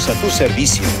 estamos a tu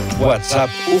servicio. WhatsApp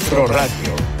Ufro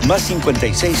Radio, más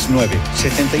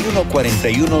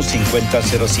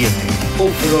 569-7141-5007.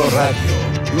 Ufro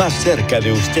Radio, más cerca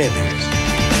de ustedes.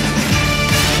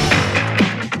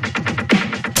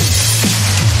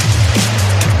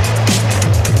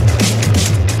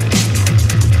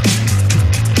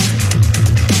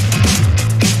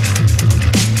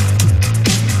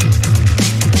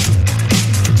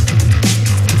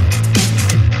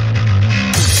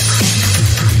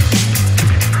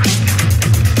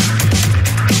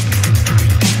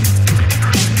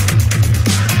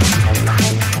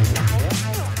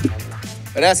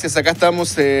 Gracias, acá estamos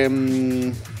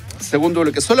segundo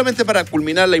bloque. Solamente para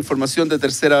culminar la información de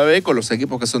Tercera B con los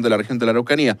equipos que son de la región de la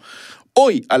Araucanía.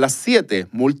 Hoy a las 7,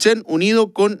 Mulchen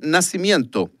unido con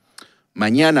Nacimiento.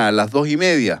 Mañana a las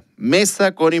 2:30,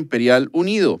 Mesa con Imperial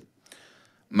unido.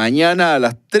 Mañana a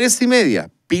las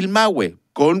 3:30, Pilmahue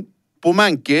con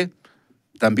Pumanque.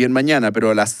 También mañana,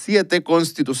 pero a las 7,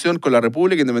 Constitución con la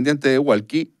República Independiente de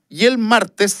Hualqui. Y el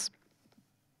martes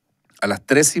a las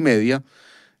 3:30,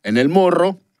 en el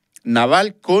Morro,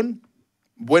 Naval con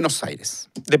Buenos Aires.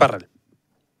 De Parral.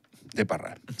 De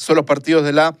Parral. Son los partidos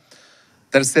de la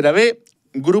Tercera B.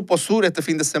 Grupo Sur este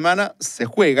fin de semana se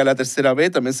juega la Tercera B,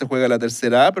 también se juega la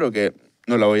Tercera A, pero que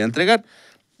no la voy a entregar.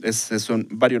 Son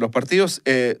varios los partidos.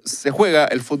 Se juega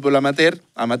el fútbol amateur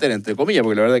entre comillas,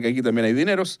 porque la verdad es que aquí también hay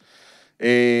dineros. Yo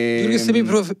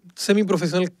creo que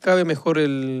semiprofesional cabe mejor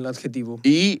el adjetivo.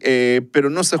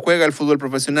 Pero no se juega el fútbol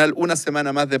profesional. Una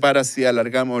semana más de para si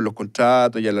alargamos los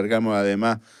contratos y alargamos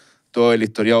además todo el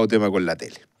historiado tema con la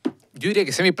tele. Yo diría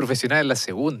que semiprofesional es la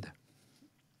segunda.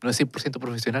 No es 100%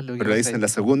 profesional. Lo que pero dicen la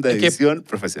segunda edición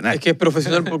profesional. Es que es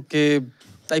profesional porque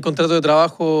hay contrato de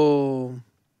trabajo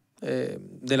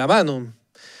de la mano.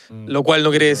 Lo cual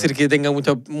no quiere decir que tenga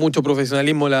mucho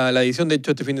profesionalismo la edición. De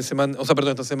hecho,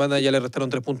 esta semana ya le restaron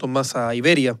 3 puntos más a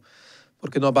Iberia,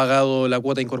 porque no ha pagado la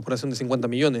cuota de incorporación de 50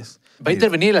 millones. ¿Va a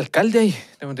intervenir el alcalde ahí?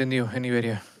 Tengo entendido, en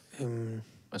Iberia. Yo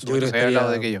creo que se ha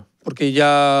hablado de aquello. Porque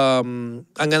ya han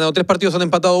ganado 3 partidos, han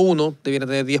empatado 1, debieran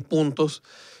tener 10 puntos,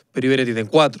 pero Iberia tiene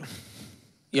 4.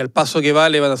 Y al paso que va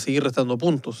le van a seguir restando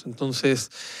puntos.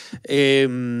 Entonces, es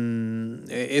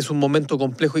un momento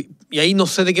complejo. Y ahí no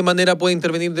sé de qué manera puede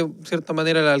intervenir de cierta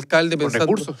manera el alcalde. ¿Con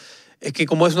recursos? Es que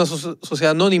como es una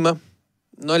sociedad anónima,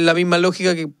 no es la misma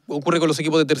lógica que ocurre con los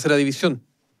equipos de tercera división,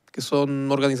 que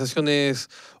son organizaciones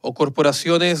o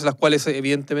corporaciones, las cuales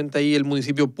evidentemente ahí el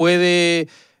municipio puede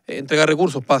entregar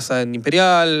recursos. Pasa en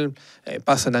Imperial,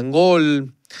 pasa en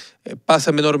Angol, pasa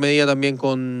en menor medida también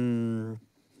con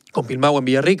Pilmahue en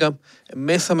Villarrica. En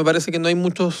Mesa me parece que no hay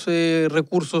muchos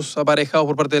recursos aparejados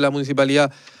por parte de la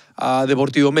municipalidad a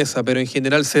Deportivo Mesa, pero en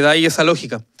general se da ahí esa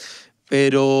lógica.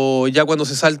 Pero ya cuando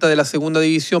se salta de la segunda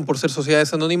división por ser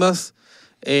sociedades anónimas,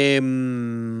 ya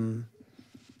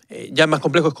es más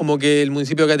complejo. Es como que el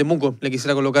municipio de Temuco le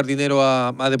quisiera colocar dinero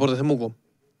a Deportes Temuco.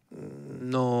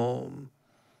 No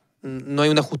hay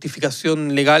una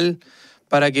justificación legal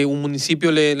para que un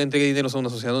municipio le entregue dinero a una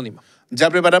sociedad anónima. Ya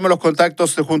preparamos los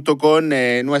contactos junto con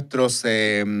nuestros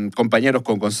compañeros,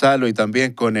 con Gonzalo y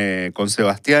también con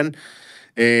Sebastián.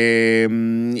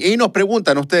 Y nos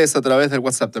preguntan ustedes a través del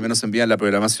WhatsApp, también nos envían la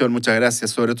programación. Muchas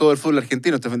gracias. Sobre todo el fútbol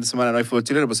argentino. Este fin de semana no hay fútbol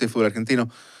chileno, pero sí hay fútbol argentino.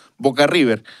 Boca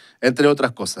River, entre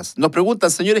otras cosas. Nos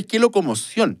preguntan, señores, ¿qué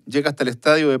locomoción llega hasta el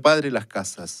estadio de Padre Las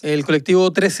Casas? El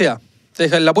colectivo 13A. Se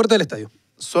deja en la puerta del estadio.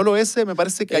 Solo ese, me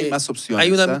parece que hay más opciones.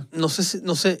 Hay una, no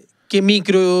sé qué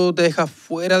micro te deja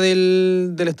fuera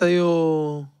del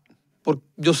estadio.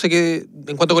 Yo sé que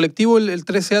en cuanto a colectivo, el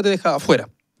 13A te deja afuera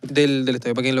del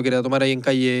estadio, para quien lo quiera tomar ahí en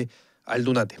calle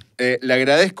Aldunate. Le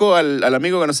agradezco al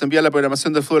amigo que nos envía la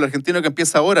programación del fútbol argentino, que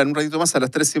empieza ahora, en un ratito más, a las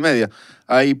 3:30.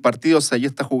 Hay partidos, allí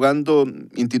está jugando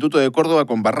Instituto de Córdoba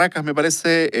con Barracas, me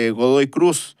parece, Godoy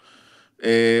Cruz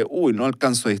No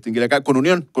alcanzo a distinguir acá. Con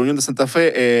Unión de Santa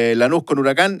Fe, Lanús con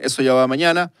Huracán, eso ya va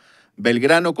mañana.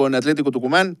 Belgrano con Atlético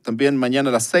Tucumán, también mañana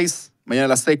a las 6. Mañana a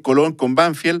las 6, Colón con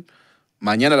Banfield.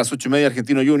 Mañana a las 8:30,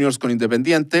 Argentino Juniors con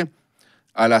Independiente.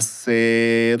 A las 2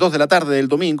 de la tarde del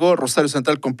domingo, Rosario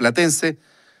Central con Platense.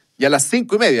 Y a las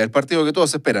 5:30, el partido que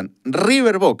todos esperan,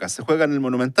 River Boca. Se juega en el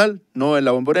Monumental, no en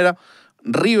la Bombonera.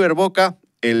 River Boca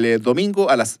el domingo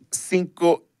a las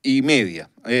 5:30.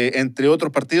 Entre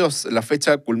otros partidos, la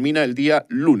fecha culmina el día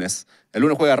lunes. El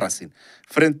lunes juega Racing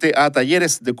frente a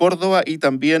Talleres de Córdoba y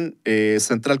también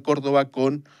Central Córdoba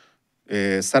con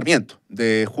Sarmiento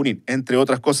de Junín. Entre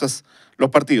otras cosas, los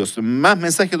partidos. Más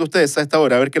mensajes de ustedes a esta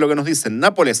hora. A ver qué es lo que nos dicen.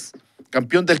 Nápoles,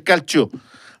 campeón del calcio.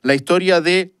 La historia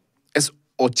de... ¿Es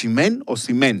Osimhen o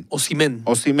Simen? Osimhen.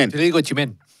 Yo le digo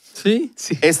Chimén. ¿Sí?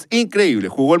 Sí. Es increíble.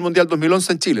 Jugó el Mundial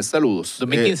 2011 en Chile. Saludos.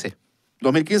 2015.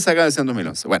 2015, acá decían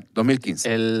 2011. Bueno,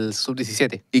 2015. El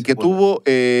sub-17. Y que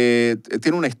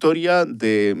tiene una historia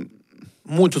de...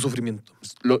 Mucho sufrimiento.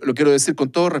 Lo quiero decir con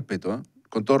todo respeto,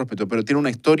 pero tiene una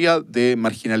historia de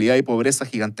marginalidad y pobreza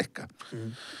gigantesca.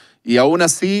 Y aún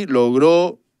así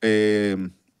logró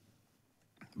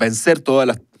vencer todas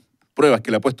las pruebas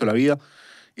que le ha puesto la vida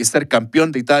y ser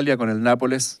campeón de Italia con el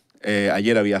Nápoles.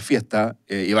 Ayer había fiesta,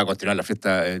 iba a continuar la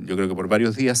fiesta yo creo que por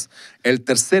varios días. El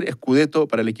tercer scudetto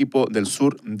para el equipo del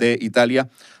sur de Italia.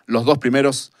 Los dos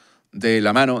primeros de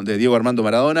la mano de Diego Armando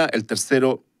Maradona. El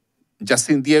tercero ya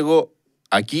sin Diego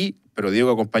aquí, pero Diego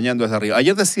acompañando desde arriba.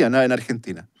 Ayer decían en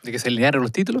Argentina. ¿De que se alinearon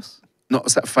los títulos? No, o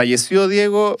sea, falleció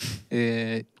Diego,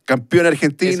 campeón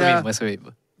Argentina, Eso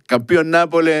mismo. campeón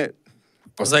Nápoles.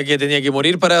 O sea, que tenía que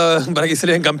morir para que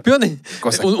salieran campeones.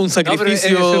 Un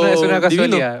sacrificio es una divino.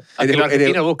 casualidad. Aunque los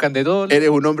argentinos buscan de todo. Eres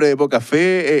un hombre de poca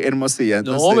fe, Hermosilla.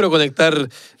 Entonces, No, pero conectar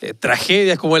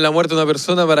tragedias como en la muerte de una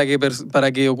persona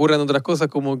para que ocurran otras cosas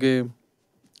como que...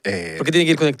 ¿Por qué tiene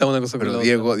que ir conectado una cosa con la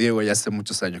pero otra? Diego ya hace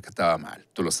muchos años que estaba mal,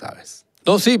 tú lo sabes.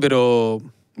 No, sí, pero...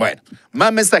 Bueno,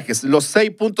 más mensajes. Los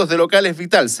 6 puntos de local es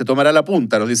vital. Se tomará la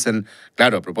punta, nos dicen,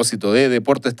 claro, a propósito de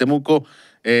Deportes Temuco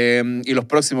y los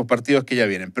próximos partidos que ya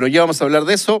vienen. Pero ya vamos a hablar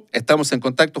de eso. Estamos en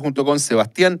contacto junto con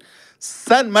Sebastián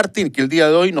San Martín, que el día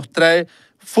de hoy nos trae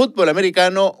fútbol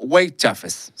americano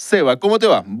Huaychafes. Seba, ¿cómo te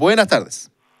va? Buenas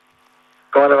tardes.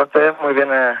 ¿Cómo le va a ustedes? Muy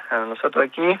bien a nosotros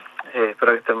aquí.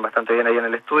 Espero que estén bastante bien ahí en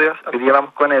el estudio. Hoy día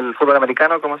vamos con el fútbol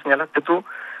americano, como señalaste tú.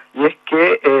 Y es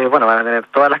que, van a tener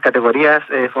todas las categorías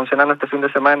funcionando este fin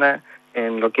de semana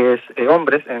en lo que es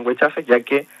hombres en Huaychafes, ya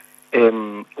que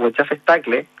Huaychafes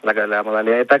Tacle, la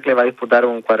modalidad de tackle, va a disputar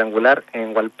un cuadrangular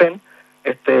en Hualpén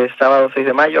este sábado 6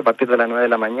 de mayo a partir de las 9 de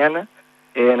la mañana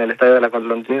en el estadio de las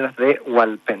Golondrinas de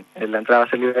Hualpén. La entrada va a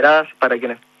ser liberada para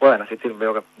quienes puedan asistir.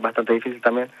 Veo que es bastante difícil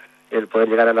también el poder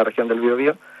llegar a la región del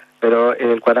Biobío, pero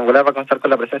el cuadrangular va a constar con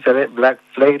la presencia de Black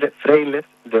Frailes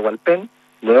de Hualpén,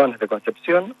 Leones de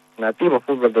Concepción, Nativo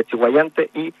Fútbol de Chihuayante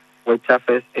y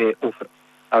Huaychafes Ufro.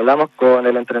 Hablamos con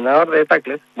el entrenador de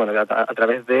tackles, a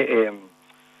través de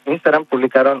Instagram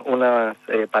publicaron unas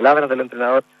palabras del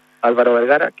entrenador Álvaro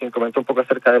Vergara, quien comentó un poco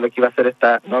acerca de lo que iba a ser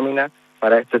esta nómina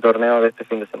para este torneo de este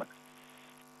fin de semana.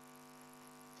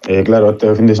 Claro,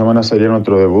 este fin de semana sería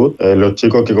nuestro debut. Los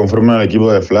chicos que conforman el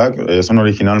equipo de flag son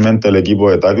originalmente el equipo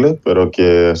de tackles, pero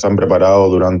que se han preparado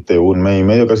durante un mes y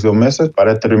medio, casi 2 meses,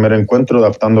 para este primer encuentro,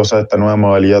 adaptándose a esta nueva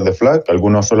modalidad de flag.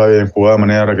 Algunos solo habían jugado de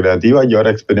manera recreativa y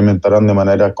ahora experimentarán de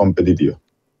manera competitiva.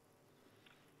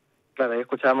 Claro, ahí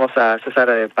escuchamos a César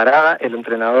Parada, el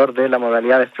entrenador de la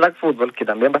modalidad de flag football, que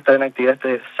también va a estar en actividad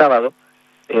este sábado,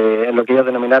 en lo que ellos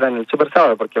denominaron el Super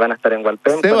Sábado, porque van a estar en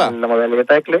Hualpén con la modalidad de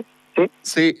tackle.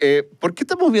 Sí, ¿por qué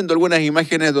estamos viendo algunas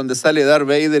imágenes donde sale Darth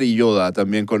Vader y Yoda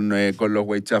también con los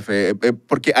Huaychafes?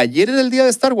 Porque ayer era el día de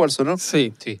Star Wars, ¿o no?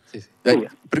 Sí.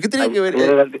 ¿Pero qué tiene que ver?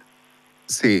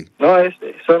 Sí. No,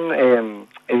 son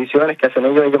ediciones que hacen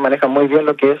ellos manejan muy bien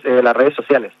lo que es las redes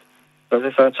sociales.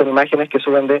 Entonces son imágenes que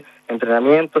suben de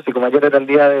entrenamientos y como ayer era el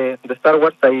día de Star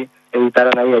Wars, ahí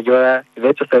editaron ahí a Yoda. De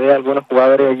hecho se ve a algunos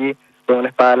jugadores allí con una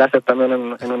espada láser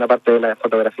también en una parte de la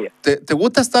fotografía. ¿Te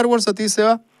gusta Star Wars a ti,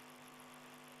 Seba?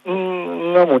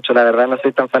 No mucho, la verdad. No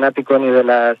soy tan fanático ni de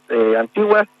las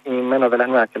antiguas y menos de las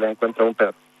nuevas, que las encuentro aún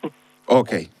peor.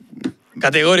 Ok.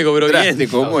 Categórico, pero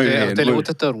drástico, muy bien. ¿A usted le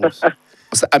gusta Star Wars?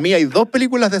 O sea, a mí hay 2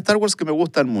 películas de Star Wars que me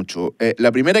gustan mucho.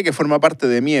 La primera, que forma parte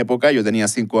de mi época, yo tenía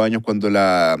 5 años cuando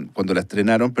la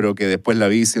estrenaron, pero que después la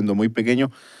vi siendo muy pequeño,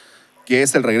 que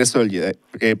es El Regreso del Jedi.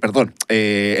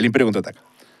 El Imperio Contraataca.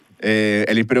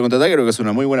 El Imperio Contraataca creo que es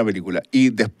una muy buena película. Y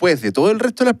después de todo el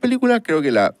resto de las películas, creo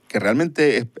que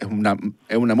realmente es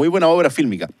una muy buena obra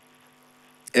fílmica.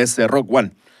 Es Rock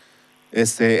One.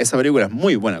 Esa película es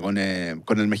muy buena con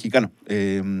el mexicano.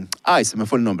 Se me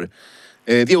fue el nombre.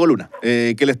 Diego Luna,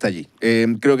 que él está allí.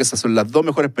 Creo que esas son las dos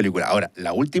mejores películas. Ahora,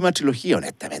 la última trilogía,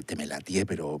 honestamente, me latié,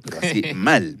 pero así,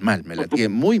 mal, me latié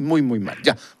muy, muy, muy mal.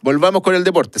 Ya, volvamos con el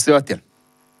deporte, Sebastián.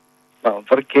 Vamos,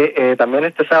 porque también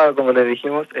este sábado, como les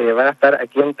dijimos, van a estar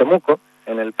aquí en Temuco,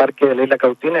 en el parque de la Isla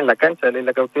Cautín, en la cancha de la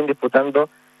Isla Cautín, disputando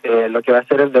lo que va a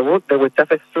ser el debut de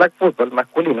Huichafes Flag Football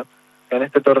masculino en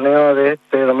este torneo de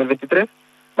este 2023.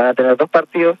 Van a tener 2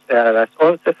 partidos, a las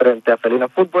 11 frente a Felino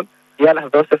Fútbol y a las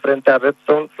 12 frente a Red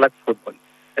Zone Flag Football.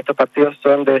 Estos partidos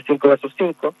son de 5 versus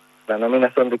 5, las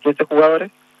nóminas son de 15 jugadores,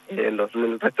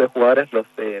 el resto de jugadores, los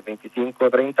 25 o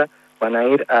 30, van a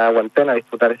ir a Hualpén a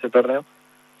disputar ese torneo.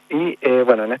 Y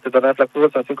bueno, en este torneo de Flag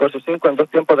Football son 5 versus 5 en 2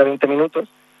 tiempos de 20 minutos,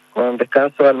 con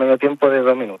descanso al medio tiempo de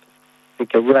 2 minutos. Así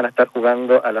que allí van a estar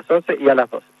jugando a las 11 y a las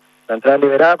 12. La entrada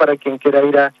liberada para quien quiera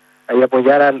ir a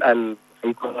apoyar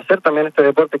y conocer también este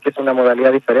deporte, que es una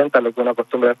modalidad diferente a lo que uno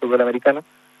acostumbra al fútbol americano.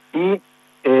 Y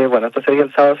bueno, esto sería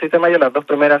el sábado 6 de mayo, las 2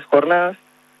 primeras jornadas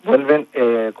vuelven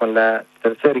con la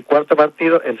tercer y cuarto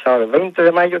partido el sábado 20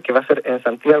 de mayo, que va a ser en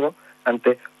Santiago,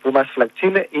 ante Pumas Flag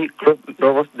Chile y Club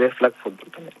Lobos de Flag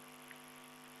Fútbol también.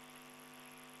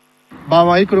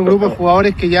 Vamos a ir con un grupo de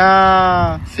jugadores que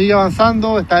ya sigue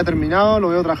avanzando, está determinado, lo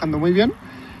veo trabajando muy bien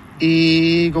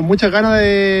y con muchas ganas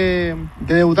de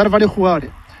debutar varios jugadores.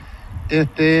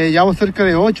 Llevamos cerca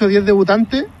de 8 o 10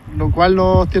 debutantes, lo cual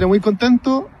nos tiene muy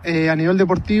contentos. A nivel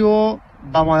deportivo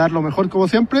vamos a dar lo mejor como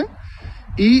siempre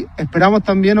y esperamos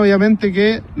también obviamente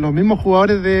que los mismos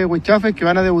jugadores de Huichafes que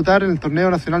van a debutar en el torneo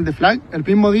nacional de Flag el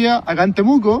mismo día acá en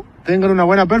Temuco tengan una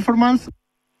buena performance.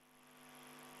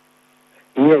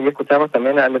 Y ahí escuchamos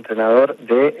también al entrenador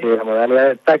de la modalidad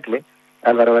de tackle,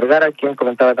 Álvaro Vergara, quien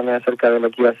comentaba también acerca de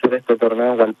lo que iba a ser este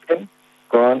torneo en Hualpén,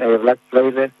 con Black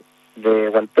Floydes de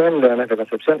Hualpén, Leones de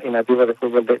Concepción y nativos de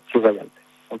fútbol de Chihuayante.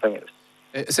 Compañeros.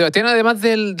 Sebastián, además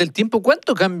del tiempo,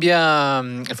 ¿cuánto cambia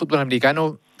el fútbol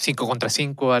americano 5 contra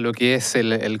 5 a lo que es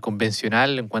el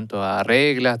convencional en cuanto a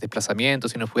reglas,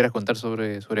 desplazamientos? Si nos pudieras contar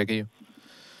sobre aquello.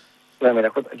 Bueno,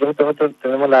 mira, nosotros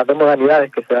tenemos las 2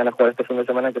 modalidades que se van a jugar este fin de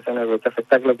semana, que son el Huichafes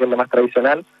tackle, que es lo más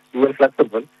tradicional, y el flag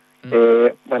football.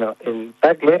 Bueno, el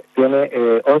tackle tiene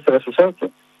 11 versus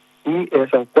 11 y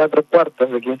son 4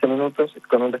 cuartos de 15 minutos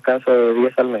con un descanso de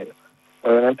 10 al medio.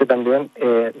 Obviamente también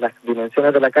las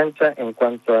dimensiones de la cancha en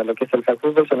cuanto a lo que es el flag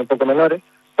football son un poco menores,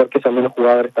 porque son menos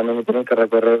jugadores también y tienen que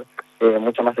recorrer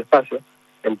mucho más espacio.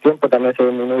 El tiempo también se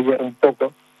disminuye un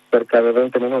poco, cerca de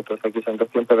 20 minutos. Aquí son 2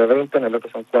 tiempos de 20, en el otro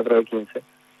son 4 de 15.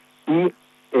 Y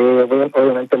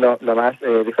obviamente lo más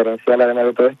diferencial además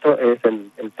de todo esto es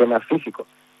el tema físico.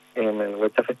 En el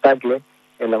Huichafes tackle,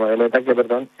 en la modalidad de tackle,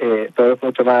 perdón, todo es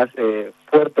mucho más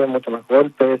fuerte, mucho más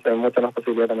golpes, hay mucha más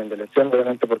posibilidad también de lesión,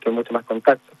 obviamente porque hay mucho más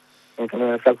contacto. En cambio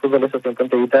en el flag fútbol eso se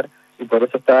intenta evitar y por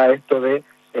eso está esto de,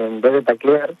 en vez de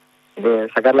taclear,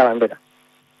 sacar la bandera.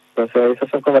 Entonces esas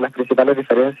son como las principales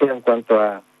diferencias en cuanto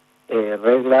a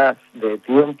reglas de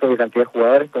tiempo y cantidad de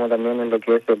jugadores, como también en lo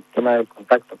que es el tema del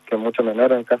contacto, que es mucho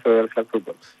menor en el caso del flag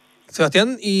fútbol.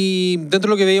 Sebastián, y dentro de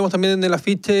lo que veíamos también en el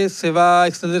afiche, se va a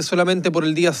extender solamente por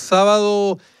el día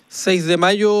sábado 6 de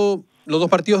mayo los 2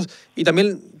 partidos y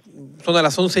también son a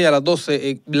las 11 y a las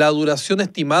 12. La duración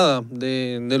estimada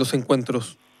de los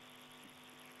encuentros.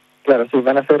 Claro, sí,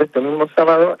 van a ser este mismo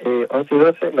sábado, 11 y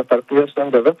 12, los partidos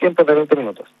son de 2 tiempos de 20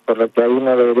 minutos, por lo que ahí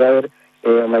no debería haber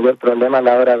mayor problema a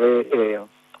la hora de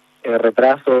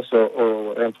retrasos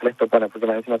o reemplazos, bueno,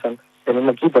 porque encima son el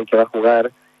mismo equipo el que va a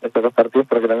jugar estos 2 partidos,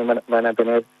 porque también van a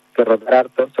tener que rotar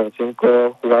harto, son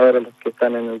 5 jugadores los que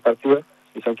están en el partido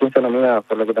y son 15 nominados,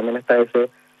 por lo que también está ese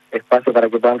espacio para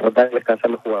que puedan rotar y descansar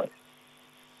los jugadores.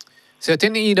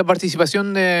 Sebastián, ¿y la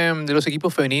participación de los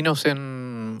equipos femeninos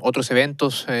en otros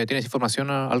eventos? ¿Tienes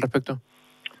información al respecto?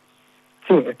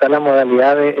 Sí, está la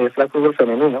modalidad de flag fútbol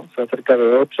femenino, son cerca de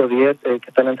 8 o 10 que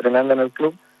están entrenando en el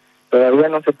club. Todavía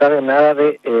no se sabe nada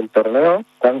del torneo,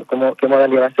 qué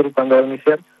modalidad va a ser y cuándo va a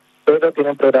iniciar, pero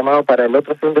tienen programado para el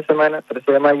otro fin de semana,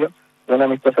 13 de mayo, una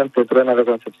amistosa ante Truena de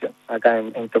Concepción, acá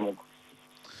en Temuco.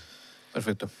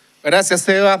 Perfecto. Gracias,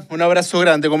 Seba. Un abrazo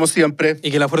grande, como siempre.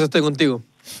 Y que la fuerza esté contigo.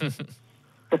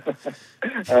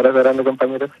 Abrazo grande,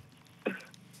 compañeros.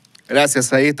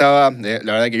 Gracias, ahí estaba.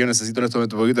 La verdad que yo necesito en este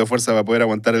momento un poquito de fuerza para poder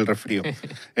aguantar el resfrío.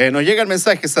 Nos llegan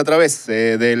mensajes a través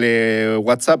del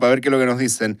WhatsApp, a ver qué es lo que nos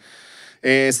dicen.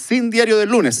 Sin diario del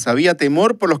lunes, había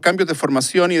temor por los cambios de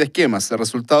formación y de esquemas. Los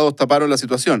resultados taparon la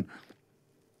situación.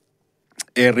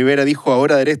 Rivera dijo,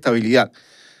 ahora daré estabilidad.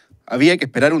 Había que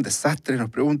esperar un desastre, nos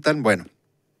preguntan. Bueno,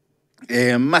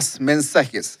 más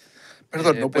mensajes.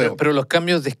 Perdón, no puedo. Pero los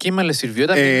cambios de esquema les sirvió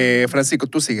también. Francisco,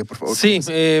 tú sigue, por favor. Sí,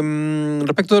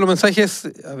 respecto de los mensajes,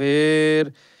 a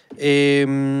ver,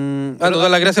 Dar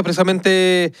las gracias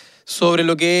precisamente sobre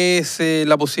lo que es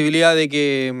la posibilidad de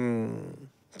que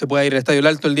se pueda ir al Estadio El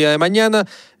Alto el día de mañana.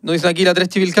 Nos dicen aquí la 3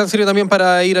 Chivilcán también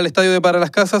para ir al estadio de Para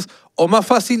las Casas, o más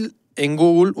fácil, en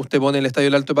Google usted pone el Estadio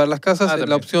El Alto de Para las Casas,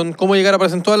 la opción cómo llegar,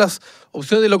 aparecen todas las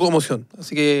opciones de locomoción.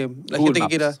 Así que la Google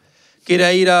gente Maps. que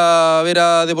quiera ir a ver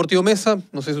a Deportivo Mesa,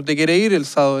 no sé si usted quiere ir el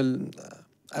sábado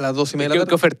a las 2:30 de la tarde.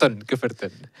 Qué ofertón, qué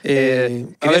ofertón.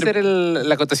 Quería hacer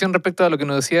la acotación respecto a lo que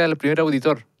nos decía el primer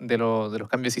auditor de los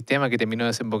cambios de sistema que terminó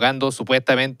desembocando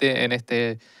supuestamente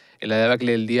en la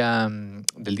debacle del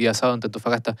día sábado ante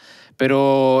Antofagasta.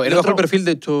 Pero Le bajó el perfil,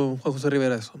 de hecho, Juan José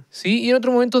Rivera, eso. Sí, y en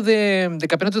otros momentos de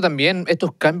campeonato también,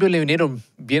 estos cambios le vinieron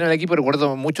bien al equipo.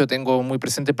 Recuerdo mucho, tengo muy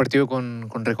presente el partido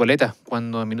con Recoleta,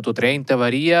 cuando a minuto 30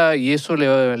 varía, y eso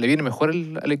le viene mejor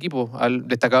al equipo.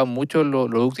 Destacaba mucho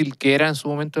lo útil que era en su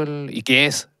momento y que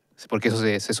es, porque eso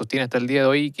se sostiene hasta el día de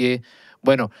hoy, que,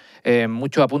 bueno,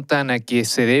 muchos apuntan a que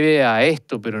se debe a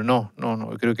esto, pero no.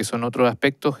 Creo que son otros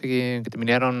aspectos que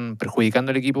terminaron perjudicando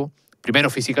al equipo.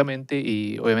 Primero físicamente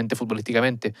y obviamente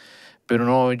futbolísticamente. Pero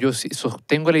no, yo sí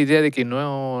sostengo la idea de que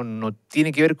no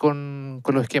tiene que ver con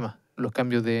los esquemas, los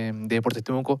cambios de Deportes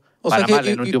Temuco, para mal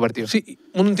en el último partido. Sí,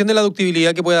 uno entiende la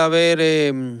ductibilidad que puede haber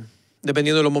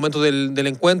dependiendo de los momentos del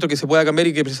encuentro, que se pueda cambiar,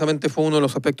 y que precisamente fue uno de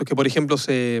los aspectos que, por ejemplo,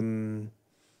 se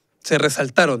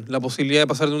resaltaron, la posibilidad de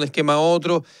pasar de un esquema a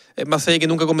otro, más allá de que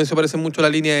nunca convenció, parece mucho, la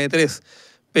línea de 3.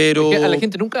 Pero a la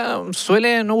gente nunca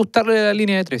suele no gustarle la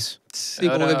línea de 3. Sí,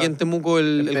 ahora, como que aquí en Temuco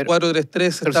el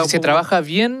 4-3-3 pero si se trabaja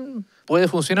bien, puede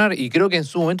funcionar, y creo que en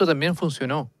su momento también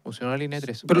funcionó la línea de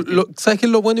 3. Pero ¿sabes qué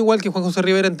es lo bueno? Igual que Juan José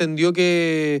Rivera entendió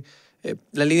que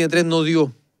la línea de 3 no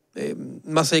dio.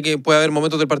 Más allá de que puede haber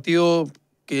momentos del partido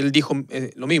que él dijo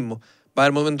lo mismo. Va a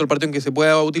haber momentos del partido en que se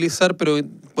pueda utilizar, pero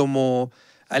como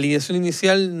alineación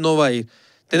inicial no va a ir.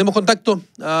 Tenemos contacto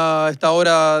a esta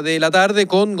hora de la tarde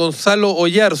con Gonzalo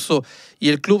Oyarzo y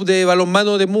el Club de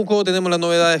Balonmano de Temuco. Tenemos las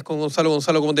novedades con Gonzalo.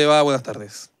 Gonzalo, ¿cómo te va? Buenas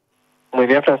tardes. Muy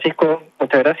bien, Francisco.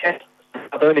 Muchas gracias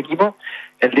a todo el equipo.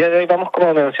 El día de hoy vamos,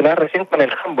 como mencionaba recién, con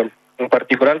el handball, en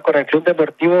particular con el Club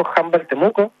Deportivo Handball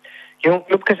Temuco, que es un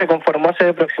club que se conformó hace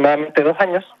aproximadamente 2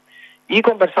 años, y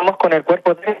conversamos con el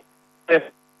cuerpo técnico.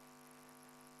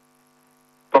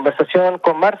 Conversación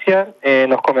con Marcia,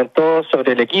 nos comentó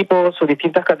sobre el equipo, sus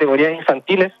distintas categorías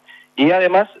infantiles y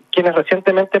además quienes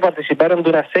recientemente participaron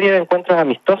de una serie de encuentros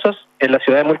amistosos en la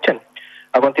ciudad de Mulchen.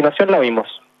 A continuación la vimos.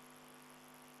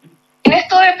 En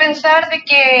esto de pensar de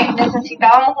que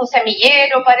necesitábamos un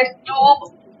semillero para el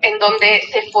club, en donde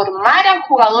se formaran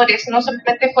jugadores, no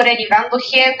solamente fuera llegando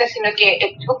gente, sino que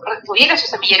el club tuviera su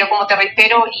semillero, como te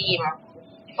reitero, y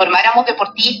formáramos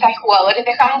deportistas y jugadores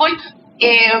de handball.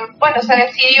 Se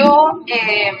decidió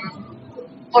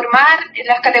formar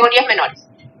las categorías menores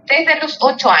desde los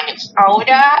 8 años.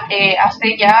 Ahora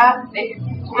hace ya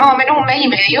más o menos 1 mes y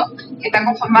medio que está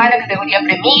conformada la categoría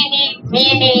pre-mini,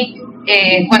 mini,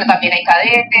 también hay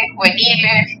cadetes,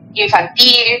 juveniles,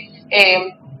 infantil,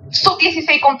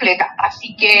 sub-16 completa.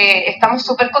 Así que estamos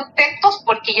súper contentos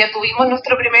porque ya tuvimos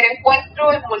nuestro primer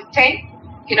encuentro en Mulchen,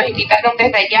 que nos invitaron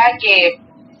desde allá, que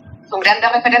son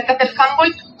grandes referentes del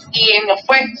handball, y nos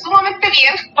fue sumamente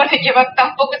bien por llevar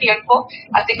tan poco tiempo,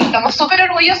 así que estamos súper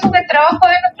orgullosos del trabajo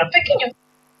de nuestros pequeños.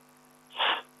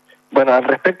 Bueno, al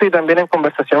respecto, y también en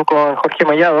conversación con Jorge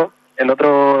Mayado, el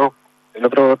otro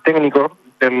técnico,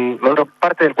 la otra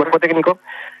parte del cuerpo técnico,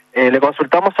 le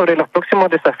consultamos sobre los próximos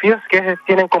desafíos que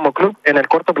tienen como club en el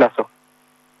corto plazo.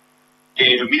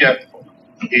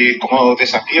 Como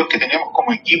desafíos que tenemos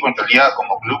como equipo, en realidad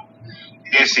como club,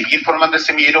 es seguir formando el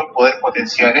semillero, poder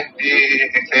potenciar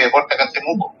este deporte acá en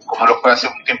Temuco, como lo fue hace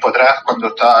un tiempo atrás cuando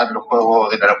estaban los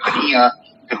juegos de la Araucanía,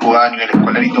 que jugaba a nivel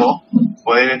escolar y todo,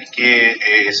 poder que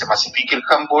se masifique el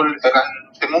handball acá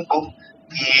en Temuco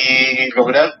y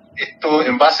lograr esto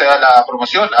en base a la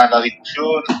promoción, a la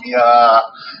difusión vía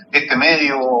este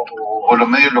medio o los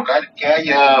medios locales que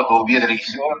haya, o vía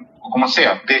televisión, o como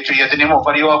sea. De hecho, ya tenemos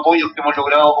varios apoyos que hemos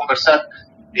logrado conversar.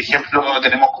 Por ejemplo,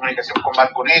 tenemos comunicación con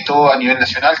Marco Neto a nivel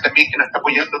nacional también, que nos está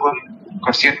apoyando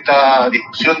con cierta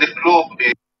difusión del club.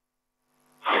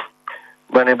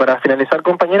 Bueno, y para finalizar,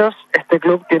 compañeros, este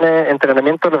club tiene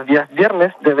entrenamiento los días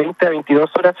viernes de 20 a 22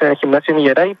 horas en el gimnasio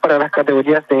Millaray para las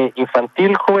categorías de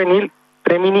infantil, juvenil,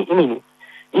 pre-mini y mini.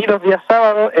 Y los días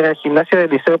sábados en el gimnasio del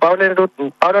Liceo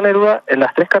Pablo Neruda en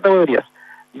las 3 categorías,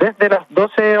 desde las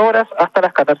 12 horas hasta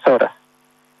las 14 horas.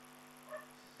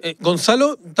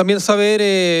 Gonzalo, también saber,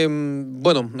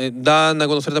 dan a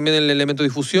conocer también el elemento de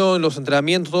difusión, los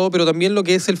entrenamientos, todo, pero también lo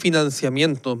que es el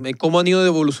financiamiento. ¿Cómo han ido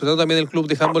evolucionando también el club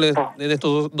de handball en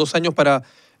estos 2 años para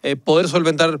poder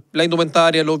solventar la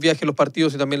indumentaria, los viajes, los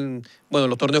partidos y también, bueno,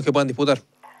 los torneos que puedan disputar.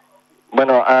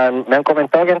 Bueno, me han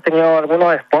comentado que han tenido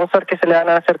algunos sponsors que se le han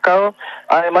acercado,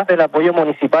 además del apoyo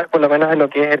municipal, por lo menos en lo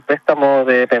que es el préstamo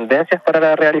de dependencias para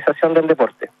la realización del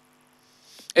deporte.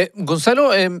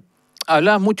 Gonzalo,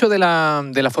 hablabas mucho de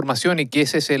la formación y que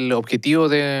ese es el objetivo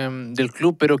del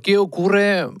club, pero ¿qué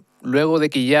ocurre luego de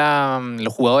que ya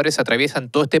los jugadores atraviesan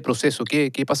todo este proceso?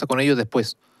 ¿Qué pasa con ellos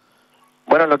después?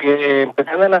 Bueno, lo que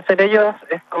pretenden hacer ellos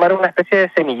es tomar una especie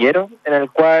de semillero en el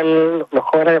cual los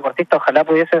jóvenes deportistas ojalá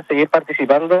pudiesen seguir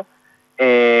participando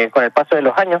con el paso de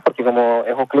los años, porque como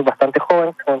es un club bastante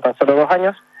joven, con tan solo 2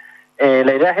 años,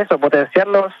 la idea es eso,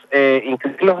 potenciarlos,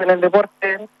 incluirlos en el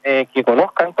deporte, que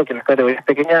conozcan, porque las categorías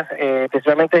pequeñas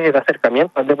principalmente es el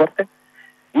acercamiento al deporte,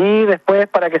 y después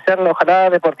para que sean ojalá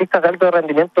deportistas de alto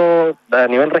rendimiento a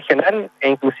nivel regional e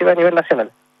inclusive a nivel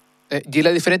nacional. Y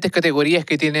las diferentes categorías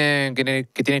que tiene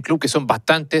el club, que son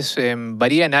bastantes,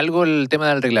 ¿varía en algo el tema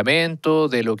del reglamento,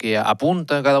 de lo que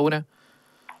apunta cada una?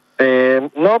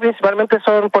 No, principalmente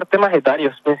son por temas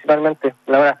etarios, principalmente.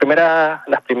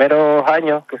 Los primeros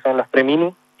años, que son las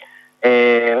pre-mini,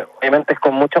 obviamente es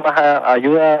con mucho más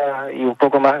ayuda y un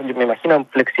poco más, me imagino,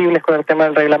 flexibles con el tema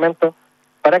del reglamento,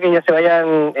 para que ya se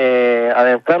vayan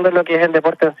adentrando en lo que es el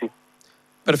deporte en sí.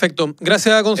 Perfecto.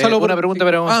 Gracias, Gonzalo. Una pregunta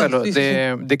para Gonzalo. Sí.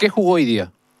 ¿De qué jugó hoy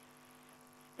día?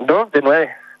 2 de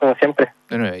 9, como siempre.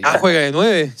 De 9. ¿Juega de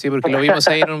 9? Sí, porque lo vimos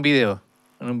ahí en un video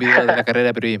de la carrera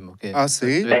de periodismo.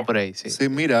 ¿Sí? Ven por ahí, sí. Sí,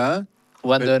 mira.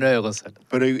 Jugando de 9, Gonzalo.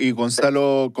 Pero, ¿y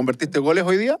Gonzalo, convertiste goles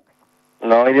hoy día?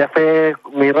 No, hoy día fue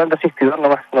mi rol de asistidor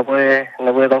nomás, no pude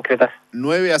concretar.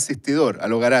 9 asistidor, a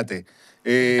lo Garate.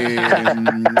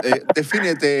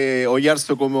 Defínete,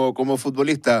 Oyarzo, como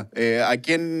futbolista. ¿A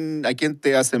quién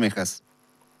te asemejas?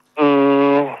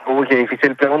 Qué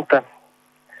difícil pregunta.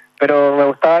 Pero me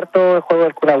gustaba harto el juego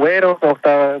del Kun Agüero, me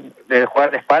gustaba jugar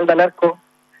de espalda al arco.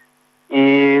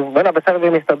 Y bueno, a pesar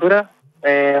de mi estatura,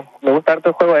 me gusta harto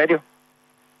el juego aéreo.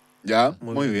 Ya,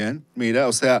 muy bien. Mira,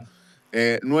 o sea,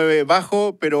 9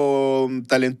 bajo, pero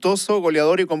talentoso,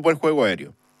 goleador y con buen juego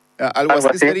aéreo. ¿Algo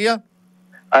así sería?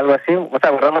 Algo así, o sea,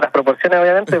 guardando las proporciones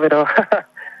obviamente, pero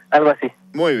algo así.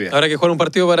 Muy bien. Habrá que jugar un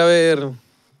partido para ver...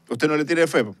 ¿Usted no le tiene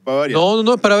fe para variar?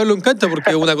 No, es para verlo en cancha,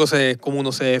 porque una cosa es cómo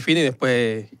uno se define y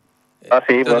después... Sí,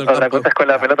 pues, otra cosa es con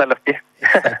la pelota en los pies.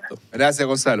 Exacto. Gracias,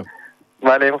 Gonzalo.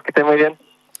 Vale, que esté muy bien.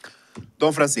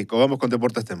 Don Francisco, vamos con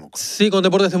Deportes Temuco. Sí, con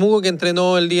Deportes Temuco, que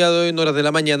entrenó el día de hoy en horas de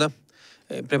la mañana,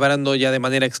 preparando ya de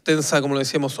manera extensa, como lo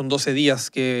decíamos, son 12 días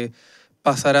que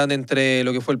pasarán entre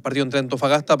lo que fue el partido entre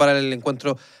Antofagasta para el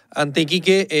encuentro ante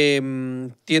Iquique.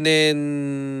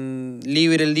 Tienen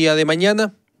libre el día de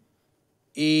mañana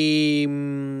y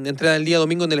entrenan el día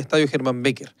domingo en el estadio Germán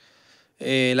Becker.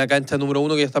 La cancha número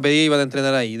 1 que ya está pedida y van a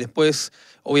entrenar ahí. Después,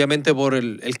 obviamente, por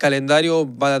el calendario,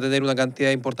 van a tener una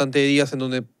cantidad importante de días en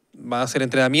donde van a hacer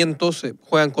entrenamientos.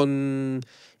 Juegan con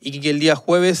Iquique el día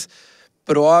jueves.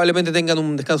 Probablemente tengan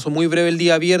un descanso muy breve el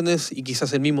día viernes y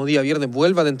quizás el mismo día viernes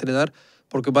vuelvan a entrenar,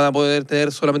 porque van a poder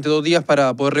tener solamente 2 días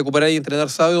para poder recuperar y entrenar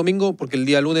sábado y domingo, porque el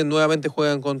día lunes nuevamente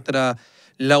juegan contra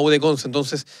la U de Conce.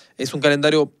 Entonces es un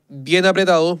calendario bien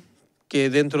apretado, que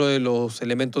dentro de los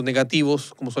elementos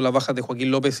negativos, como son las bajas de Joaquín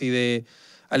López y de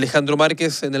Alejandro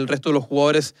Márquez, en el resto de los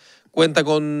jugadores cuenta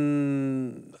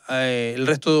con el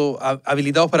resto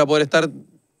habilitados para poder estar.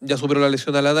 Ya superó la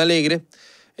lesión a Alana Alegre.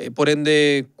 Por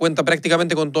ende, cuenta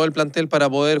prácticamente con todo el plantel para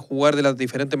poder jugar de las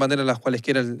diferentes maneras en las cuales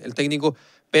quiera el técnico,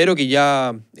 pero que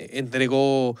ya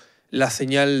entregó la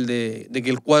señal de que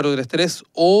el 4-3-3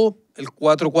 o el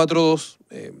 4-4-2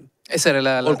 esa era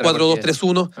la o el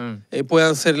 4-2-3-1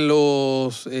 puedan ser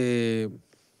los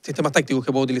sistemas tácticos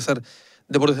que pueda utilizar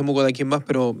Deportes Temuco de aquí en más,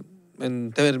 pero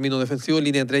en términos defensivos,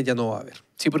 línea 3 ya no va a haber.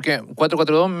 Sí, porque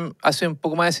 4-4-2 hace un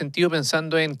poco más de sentido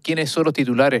pensando en quiénes son los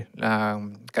titulares, las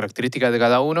características de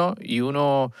cada uno, y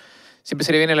uno siempre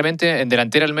se le viene a la mente, en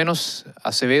delantera al menos,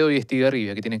 Acevedo y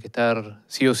Estigarribia, que tienen que estar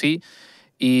sí o sí.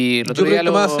 Y yo creo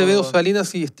que más Acevedo,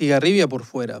 Salinas y Estigarribia por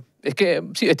fuera. Es que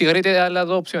sí, Estigarribia te da las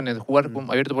dos opciones, jugar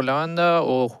abierto por la banda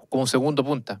o como segundo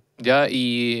punta, ¿ya?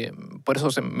 Y por eso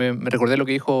me recordé lo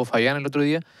que dijo Fabián el otro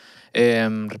día,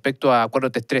 respecto a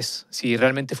 4-3-3, si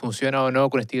realmente funciona o no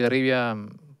con Estigarribia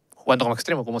jugando como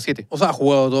extremo, como 7. O sea, ha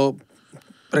jugado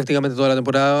prácticamente toda la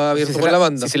temporada abierto por la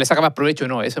banda. Si se le saca más provecho o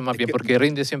no, eso es más bien, porque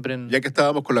rinde siempre en... Ya que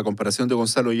estábamos con la comparación de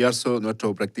Gonzalo Yarzo,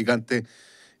 nuestro practicante,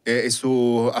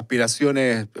 sus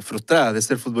aspiraciones frustradas de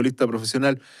ser futbolista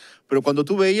profesional, pero cuando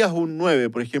tú veías un 9,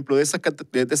 por ejemplo, de esas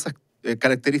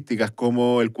características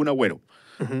como el Kun Agüero,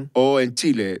 o en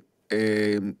Chile,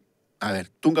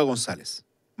 Tunga González,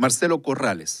 Marcelo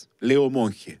Corrales, Leo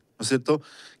Monge, ¿no es cierto?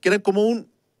 Que eran como un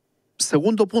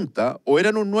segundo punta, o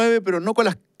eran un 9, pero no con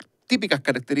las típicas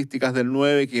características del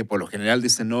 9, que por lo general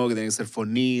dicen no, que tiene que ser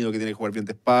fornido, que tiene que jugar bien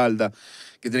de espalda,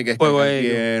 que tiene que descargar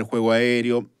bien, juego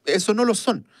aéreo. Eso no lo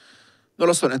son. No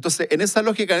lo son. Entonces, en esa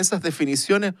lógica, en esas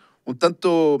definiciones un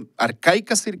tanto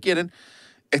arcaicas, si quieren,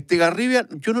 Estigarribia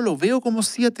yo no lo veo como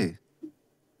 7.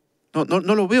 No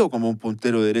lo veo como un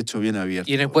puntero derecho bien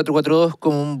abierto. Y en el 4-4-2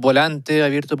 como un volante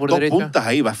abierto por derecha. 2 puntas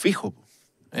ahí va fijo.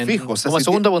 Fijo. O sea, como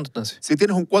segundo punto, entonces. Si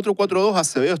tienes un 4-4-2,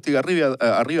 Acevedo, Estigarribia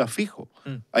arriba fijo.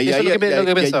 Ahí, eso es lo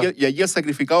que pensaba. Y allí el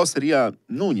sacrificado sería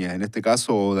Núñez, en este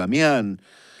caso, o Damián.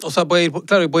 O sea, puede ir,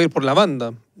 claro, y puede ir por la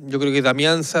banda. Yo creo que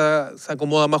Damián se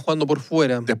acomoda más jugando por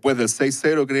fuera. Después del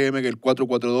 6-0, créeme que el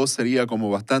 4-4-2 sería como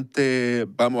bastante...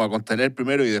 Vamos a contener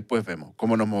primero y después vemos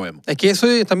cómo nos movemos. Es que eso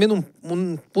es también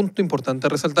un punto importante a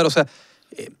resaltar. O sea,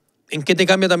 ¿en qué te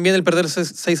cambia también el perder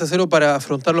 6-0 para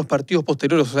afrontar los partidos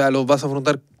posteriores? O sea, ¿los vas a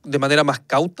afrontar de manera más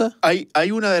cauta?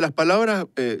 Hay una de las palabras,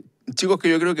 chicos, que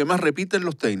yo creo que más repiten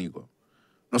los técnicos.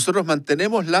 Nosotros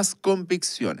mantenemos las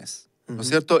convicciones, ¿no es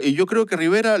cierto? Y yo creo que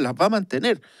Rivera las va a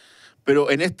mantener.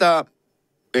 Pero en este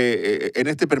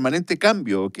permanente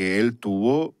cambio que él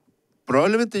tuvo,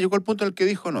 probablemente llegó al punto en el que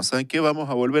dijo, no, ¿saben qué? Vamos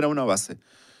a volver a una base.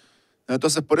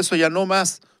 Entonces, por eso ya no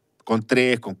más con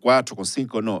 3, con 4, con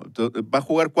 5, no. Va a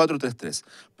jugar 4-3-3.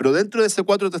 Pero dentro de ese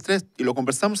 4-3-3, y lo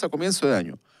conversamos a comienzo de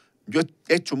año, yo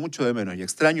he hecho mucho de menos y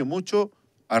extraño mucho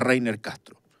a Reiner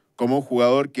Castro, como un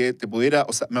jugador que te pudiera,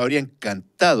 o sea, me habría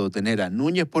encantado tener a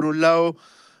Núñez por un lado,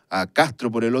 a Castro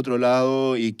por el otro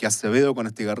lado y que Acevedo con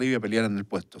Estigarribia pelearan el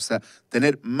puesto. O sea,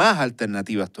 tener más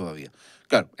alternativas todavía.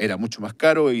 Claro, era mucho más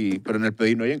caro, pero en el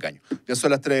pedir no hay engaño. Ya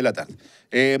son las 3 de la tarde.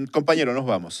 Compañero, nos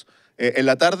vamos. En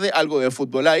la tarde algo de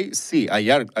fútbol hay. Sí,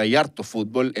 hay harto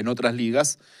fútbol en otras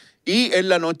ligas. Y en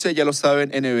la noche, ya lo saben,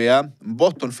 NBA,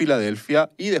 Boston,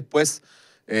 Filadelfia y después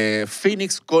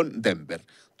Phoenix con Denver.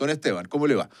 Don Esteban, ¿cómo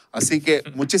le va? Así que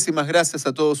muchísimas gracias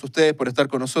a todos ustedes por estar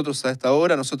con nosotros a esta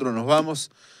hora. Nosotros nos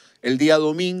vamos el día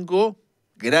domingo.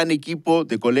 Gran equipo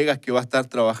de colegas que va a estar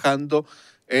trabajando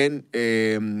en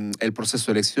el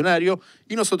proceso eleccionario.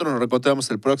 Y nosotros nos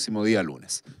reencontramos el próximo día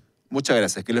lunes. Muchas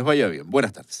gracias. Que les vaya bien.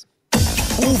 Buenas tardes.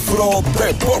 Ufro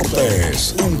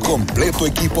Deportes, un completo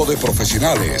equipo de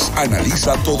profesionales,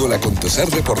 analiza todo el acontecer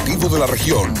deportivo de la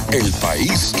región, el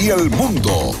país y el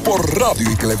mundo, por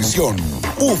radio y televisión.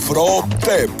 Ufro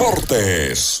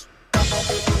Deportes.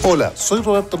 Hola, soy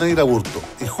Roberto Neira Burto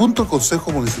y junto al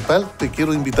Consejo Municipal te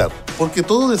quiero invitar, porque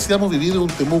todos deseamos vivir en un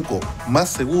Temuco más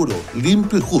seguro,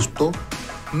 limpio y justo.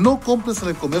 No compres en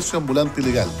el comercio ambulante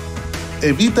ilegal.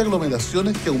 Evita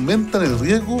aglomeraciones que aumentan el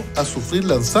riesgo a sufrir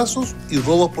lanzazos y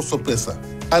robos por sorpresa.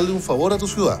 Hazle un favor a tu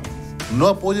ciudad. No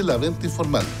apoyes la venta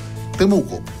informal.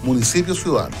 Temuco, municipio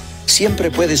ciudadano.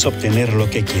 Siempre puedes obtener lo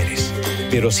que quieres,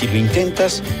 pero si lo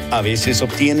intentas, a veces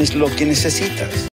obtienes lo que necesitas.